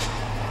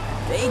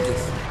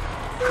 Vegas.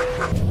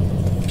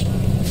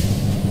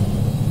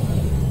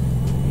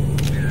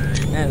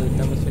 That's the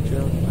dumbest picture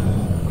ever.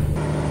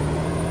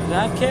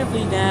 Drive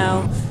carefully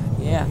now.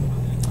 Yeah.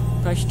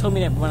 Probably should told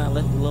me that when I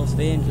left Los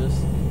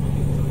Angeles.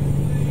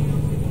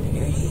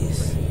 Here it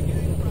is.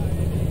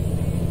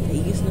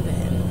 Vegas,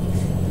 Nevada.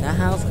 Not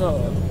how it's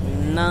called.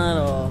 Not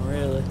at all,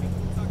 really.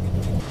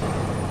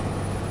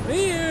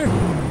 Here.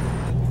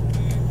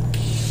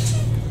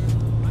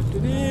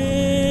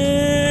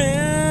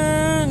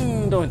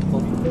 Don't hit the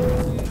pole.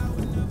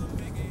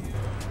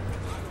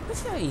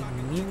 That's how you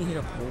immediately hit a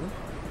pole.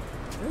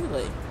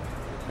 Really?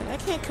 Like, I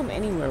can't come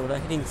anywhere without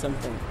hitting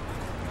something.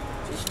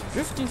 Just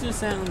drifting to the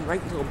sound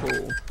right into a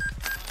pole.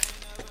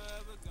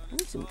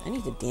 I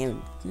need to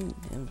damn.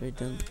 I'm very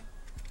done.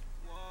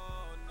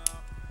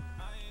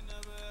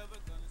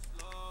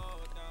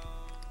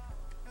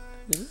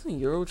 Is this a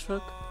Euro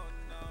truck?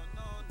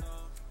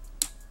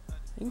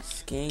 I think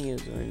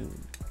Scanias are in.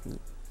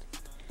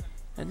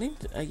 I think,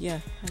 yeah,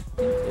 I think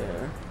they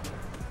are.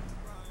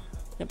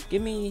 Yep,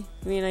 give me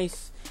a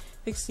nice.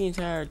 Fix the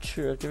entire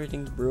truck.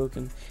 Everything's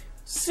broken.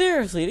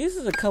 Seriously, this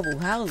is a couple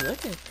houses.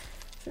 Okay,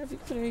 sure if you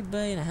put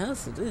everybody in a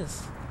house with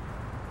this.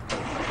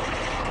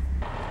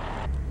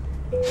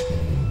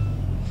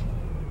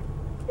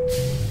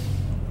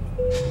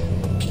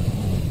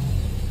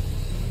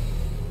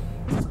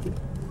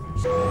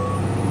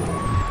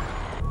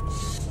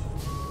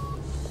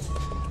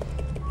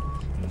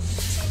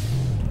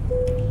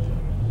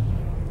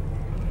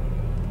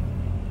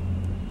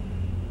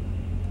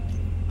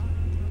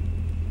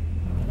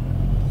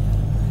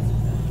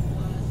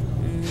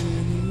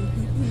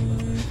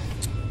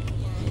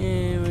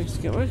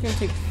 We're just gonna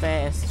take the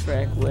fast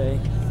track way.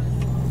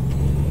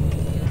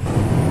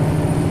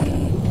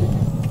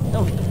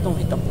 Don't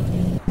hit them.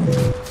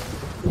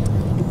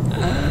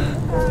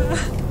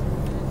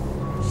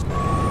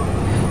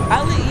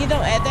 You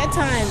know, at that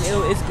time,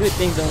 it's good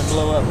things don't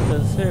blow up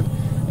because I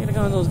gotta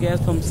go on those gas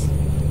pumps.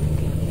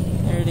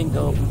 Everything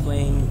go up in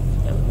flame.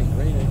 That would be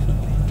great, actually.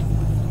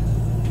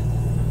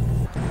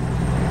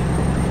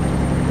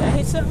 Did I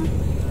hit something?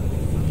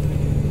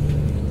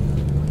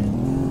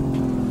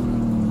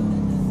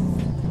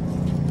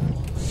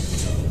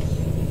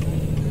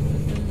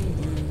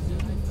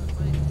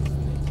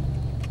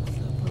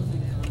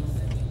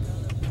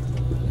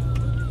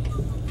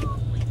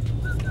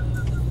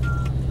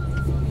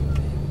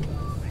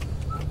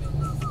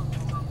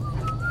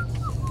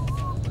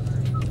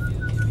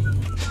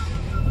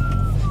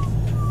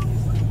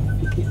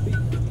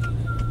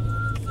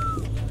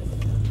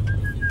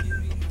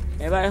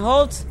 Everybody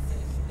halt.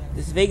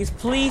 This is Vegas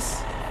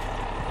police.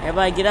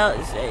 Everybody get out.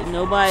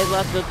 Nobody's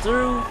allowed to go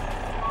through.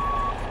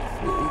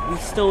 We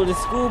stole the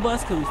school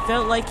bus because we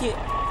felt like it.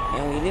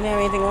 And we didn't have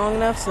anything long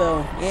enough,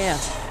 so yeah.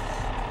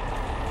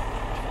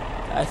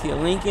 I see a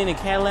Lincoln, a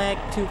Cadillac,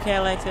 2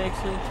 Cadillacs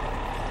actually.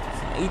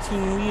 Some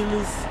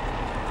 18-wheelers.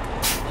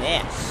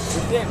 Yeah,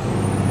 we're good.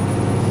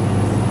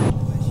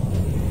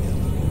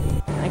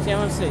 Actually, I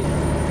want to see.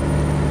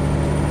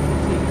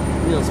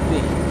 Wheel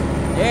spin.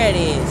 There it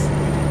is.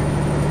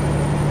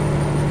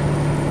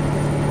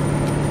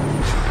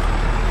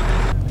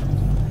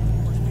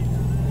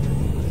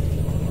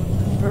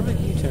 Perfect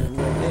U-turn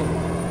right there.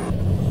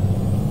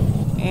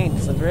 And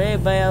just look for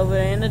everybody over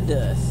there in the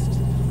dust.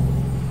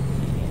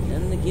 And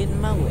nothing to get in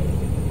my way.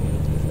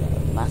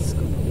 My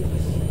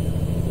Schoolbus.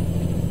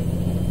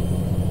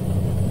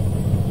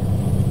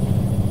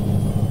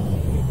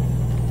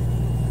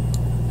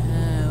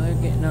 We're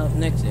getting off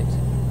next exit.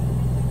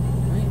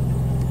 Right?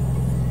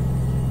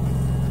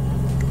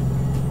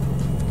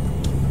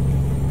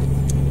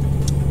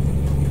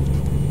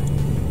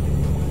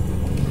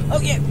 Oh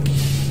yeah!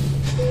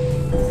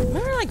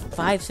 Remember like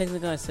 5 seconds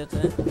ago I said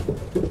that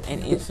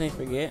and instantly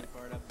forget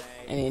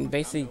and then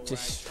basically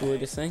destroy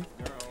this thing?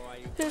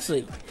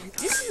 Seriously,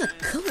 this is a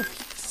couple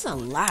This is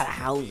a lot of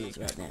houses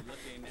right now.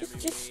 You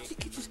could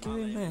just give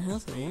everybody a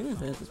house at once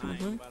at this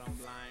point.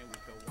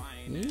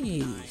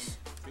 Jeez.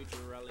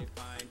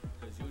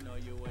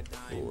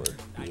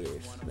 4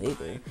 years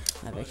later,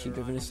 I've actually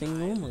driven this thing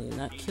normally and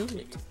not killed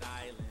it.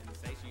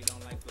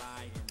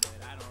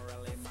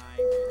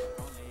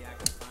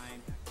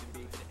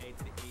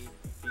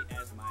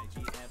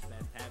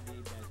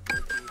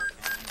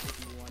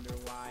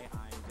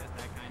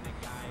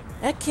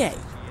 Okay,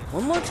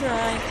 one more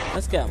try.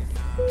 Let's go.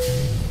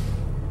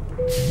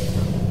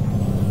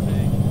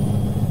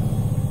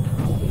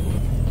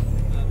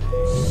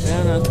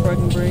 Down on the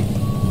parking brake.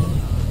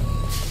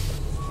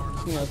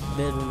 You know, it's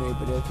dead in there,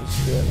 but that's just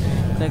strip.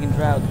 So I can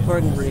drive the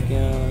parking brake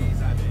on.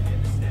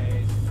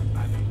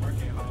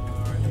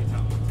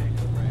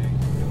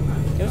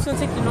 I'm just gonna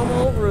take the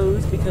normal old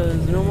roads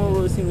because the normal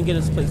roads seem to get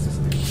us places.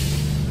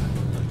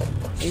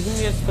 They seem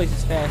to get us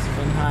places faster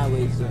than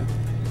highways do.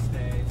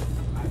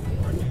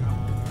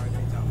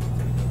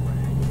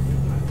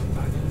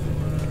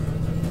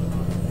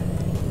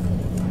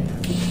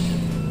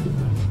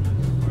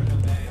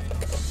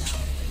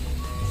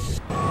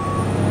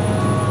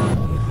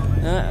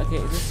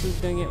 Okay, this is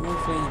gonna get more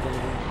flame down.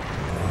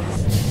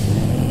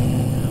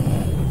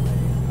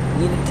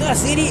 Need a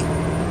dust, idiot!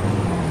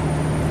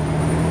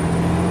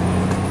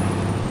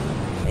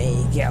 There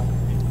you go.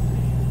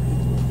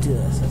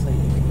 Dust, that's how you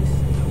do this.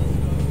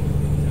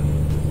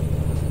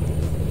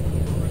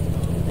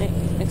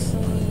 Next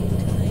lane.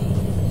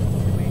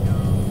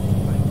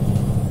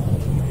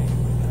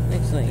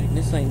 Next lane.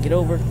 This lane. Get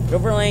over. Get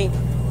over lane.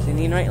 It's in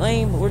the right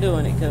lane, but we're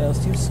doing it because I was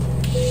too slow.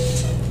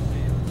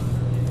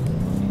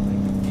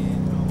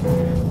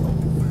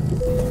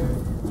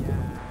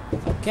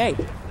 Okay,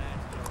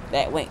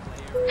 that went.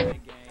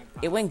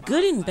 It went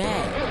good and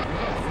bad.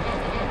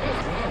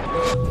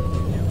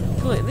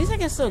 Cool, at least I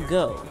can still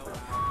go.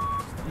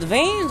 The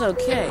van's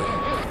okay.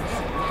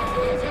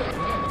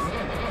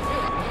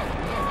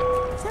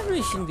 I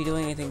really shouldn't be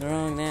doing anything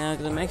wrong now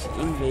because I'm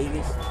actually in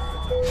Vegas.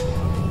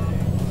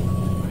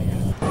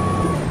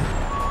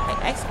 I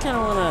actually kind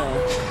of want to.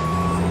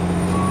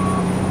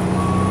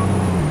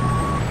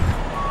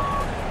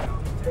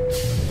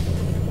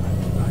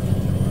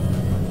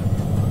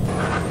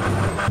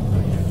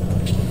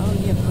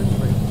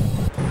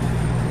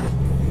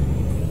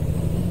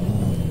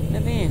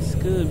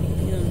 Good,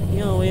 you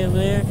know, way over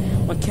there.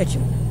 I'm gonna catch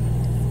him.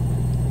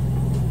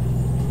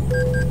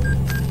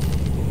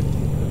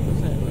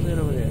 What's that? What's that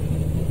over there?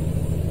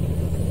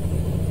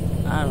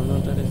 I don't know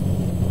what that is.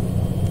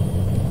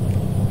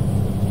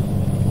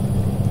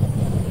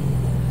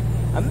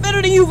 I'm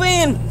better than you,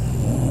 van!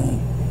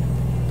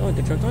 Don't hit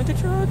the truck, don't hit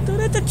the truck, don't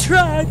hit the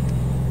truck!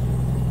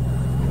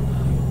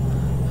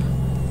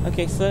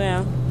 Okay, slow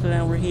down,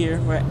 we're here,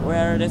 we're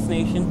at our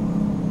destination.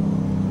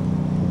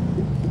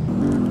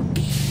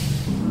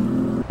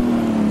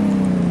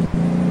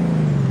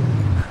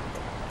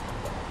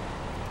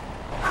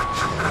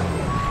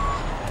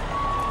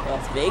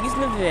 Vegas,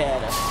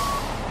 Nevada.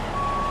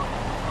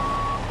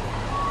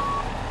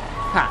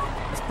 Ha!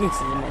 The Sphinx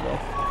is in my way.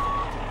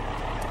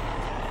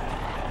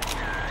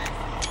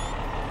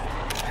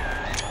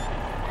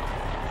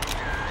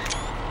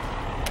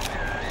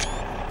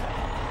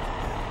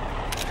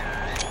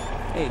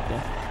 There you go.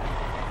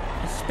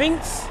 The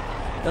Sphinx,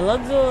 the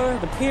Luxor,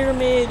 the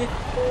Pyramid,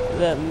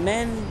 the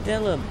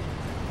Mandela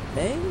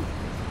Bay?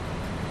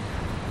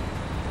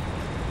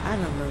 I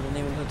don't remember the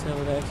name of the hotel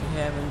we're actually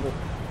having, but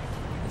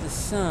the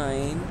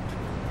sign.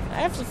 I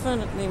have to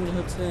find the name of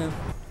the hotel.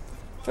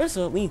 First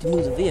of all, we need to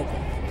move the vehicle.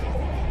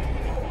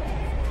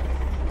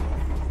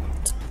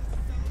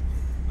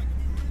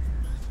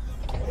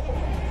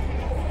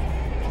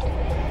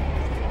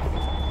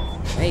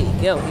 There you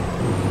go.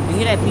 You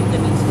hear that beep? That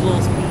means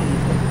full speed.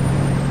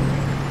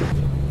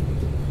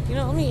 You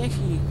know, let me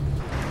actually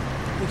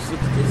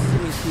look at this.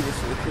 Let me see this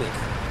real quick.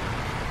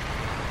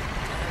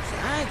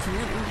 I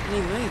cannot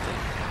name anything.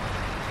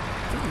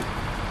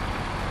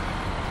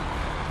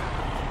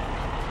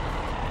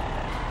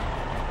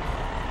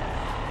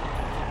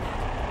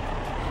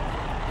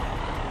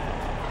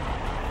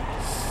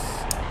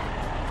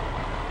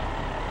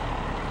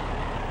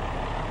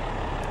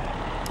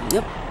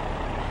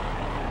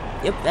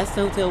 Yep, that's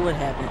the hotel what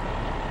happened.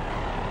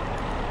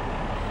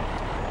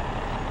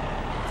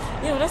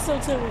 Yeah, well, that's the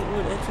hotel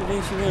where the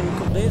excavation ran a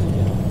couple days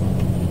ago.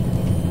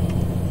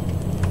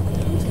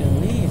 I'm just gonna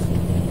leave.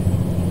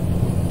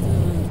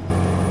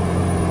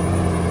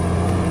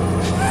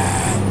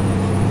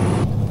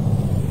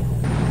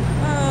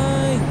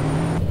 Hi!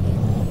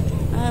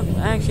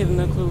 I actually have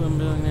no clue what I'm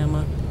doing now,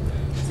 man.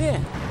 So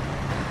yeah,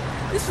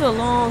 this is a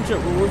long trip.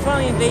 We're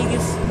finally in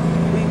Vegas.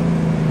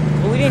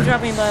 We didn't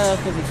drop anybody off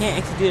because we can't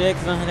actually do that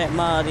because I don't have that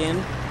mod in.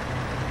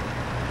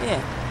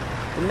 Yeah.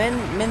 The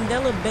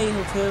Mandela Bay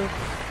Hotel,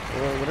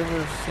 or whatever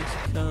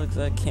it's called, because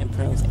I can't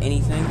pronounce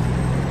anything.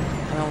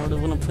 I don't really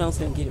want to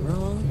pronounce it and get it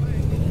wrong.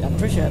 I'm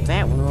pretty sure I got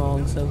that one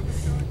wrong, so.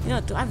 You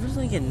know, do I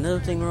really get another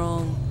thing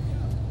wrong?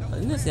 I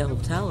think that's the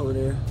hotel over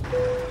there.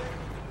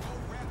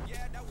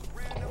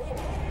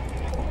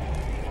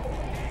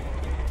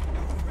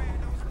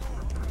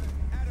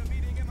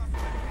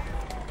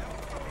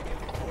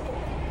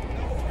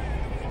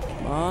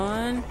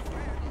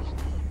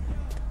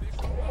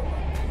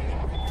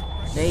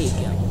 There you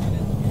go.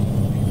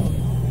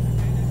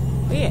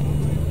 But yeah,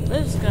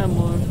 let's got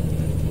more.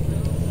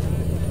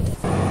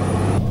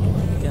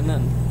 Got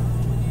nothing.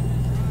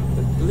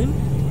 But blimp,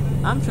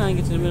 I'm trying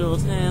to get to the middle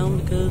of town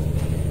because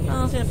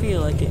honestly I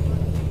feel like it.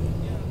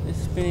 It's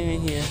spinning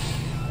in here.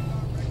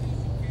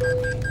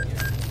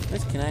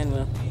 Let's canine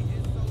well.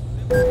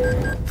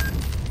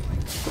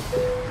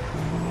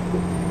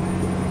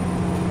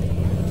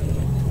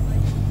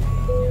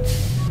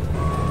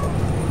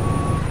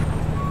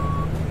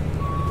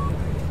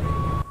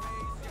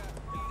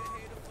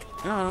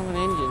 Oh, I don't have an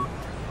engine.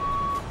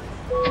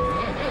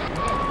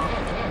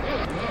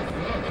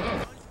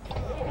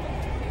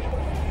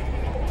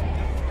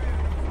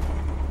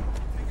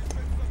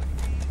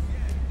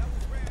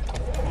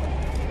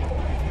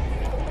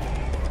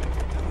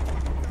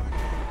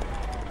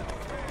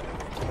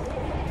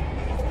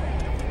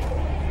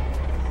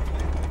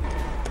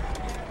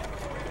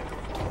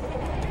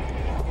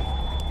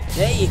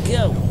 There you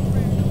go.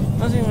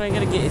 One thing I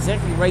gotta get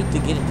exactly right to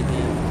get it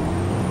together.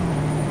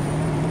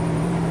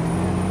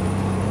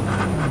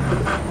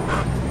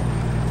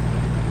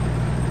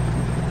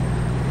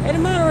 Hey, the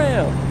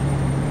monorail!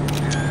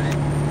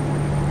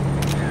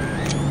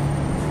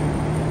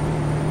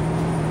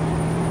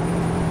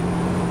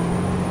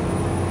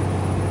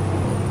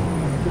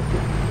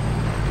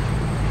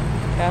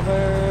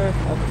 Cover.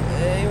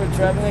 Okay, we're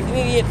driving like an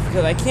idiot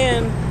because I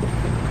can.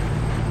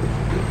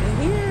 And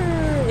here.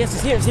 Yes,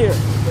 it's here, it's here.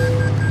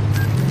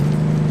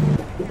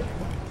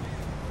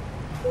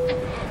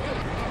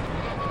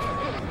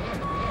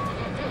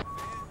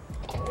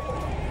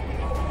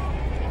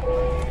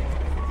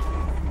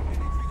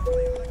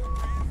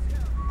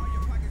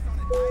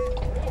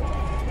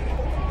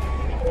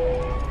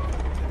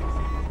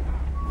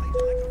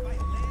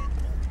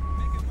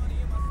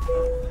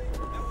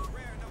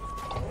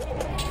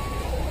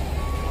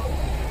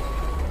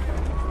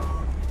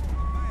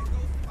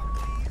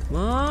 Come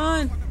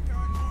on!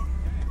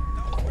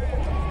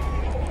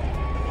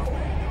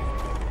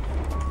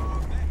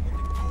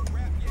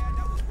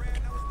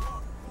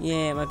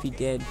 Yeah, it might be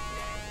dead.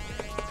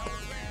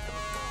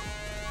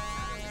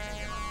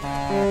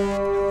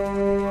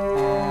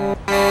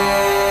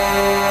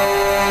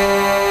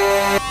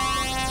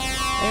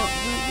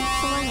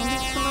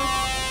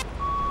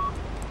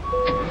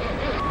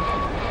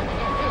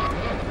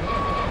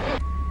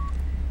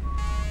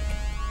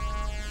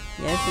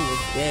 Yeah, this thing is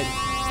dead.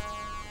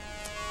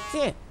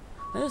 Yeah,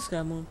 I just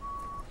got one.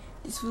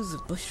 This was a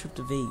bus trip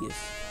to Vegas.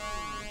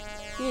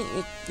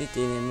 Yeah, it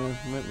didn't.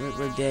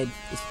 We're dead.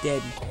 It's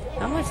dead.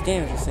 How much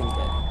damage is this thing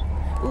dead?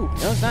 Ooh,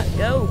 no, it's not.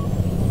 Go!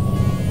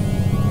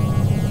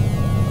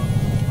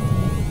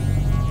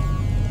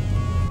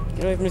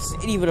 Get away from this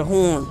idiot with a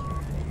horn.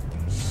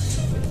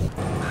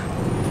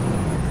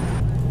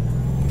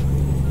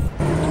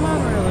 Come on,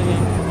 really.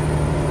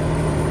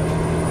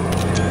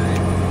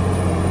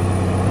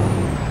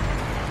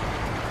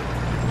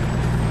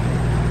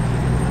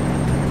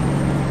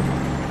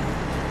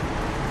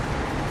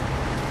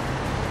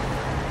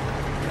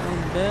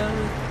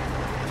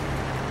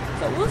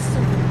 So what's the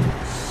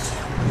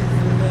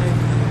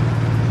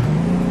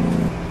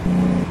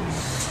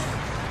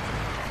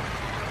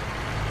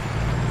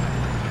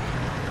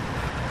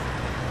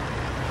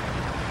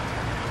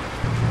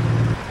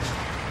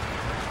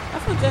I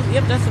thought that's,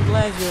 yep, that's a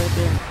Bellagio right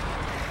there.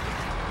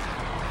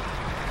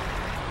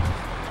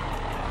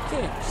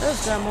 Okay, let's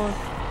try more.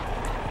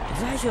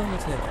 Bellagio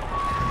Hotel.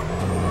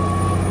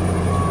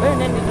 Where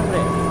name is over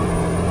there?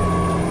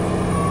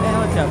 Hey,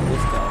 helicopter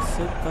this guy.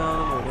 Super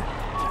loaded.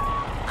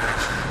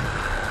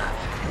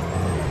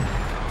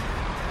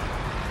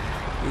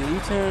 Make a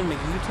U-turn, make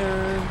a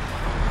U-turn.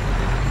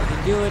 I can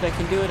do it, I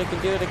can do it, I can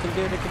do it, I can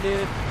do it, I can do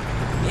it.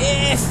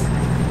 Yes!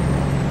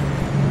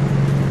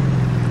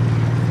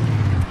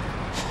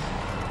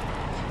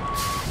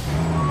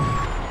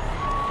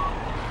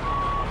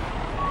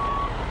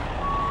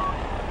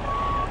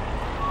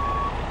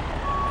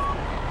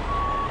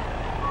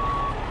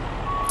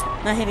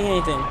 Not hitting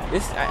anything.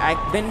 This,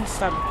 I've been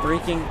stopped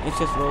braking, it's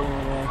just rolling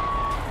away.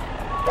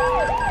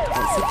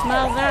 At 6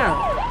 miles an hour.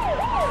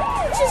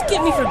 Just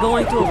get me for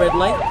going through a red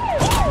light.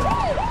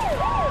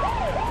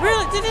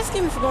 Really? Did this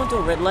get me for going through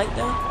a red light,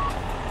 though?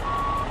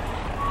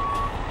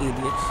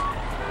 Idiots.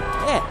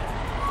 Yeah.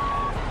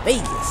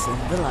 Vegas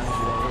and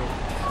Bellagio.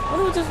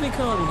 What would this be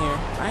called in here?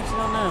 I actually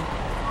don't know.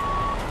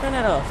 Turn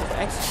that off. It's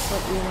actually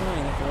slightly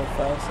annoying after like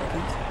 5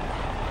 seconds.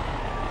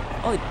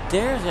 Oh,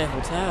 there's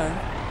Eiffel Tower.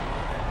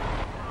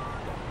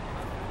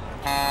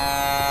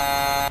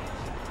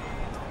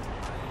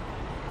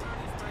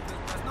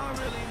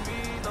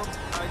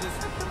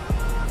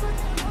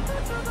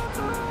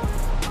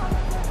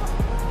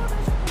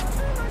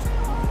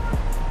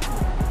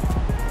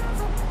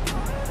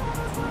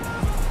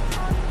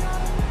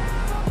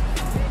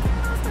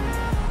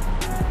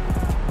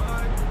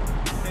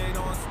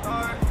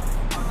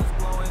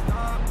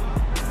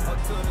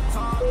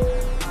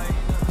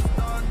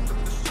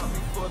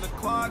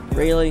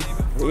 Really?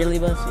 Really,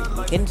 Bus?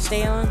 You can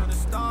stay on?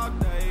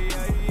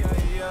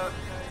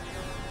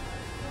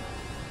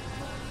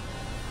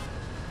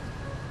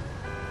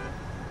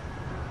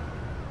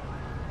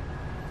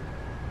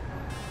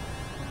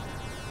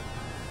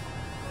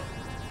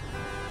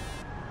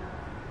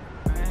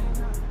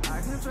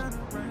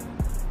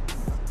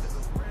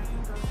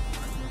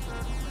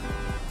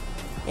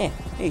 Yeah,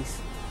 peace.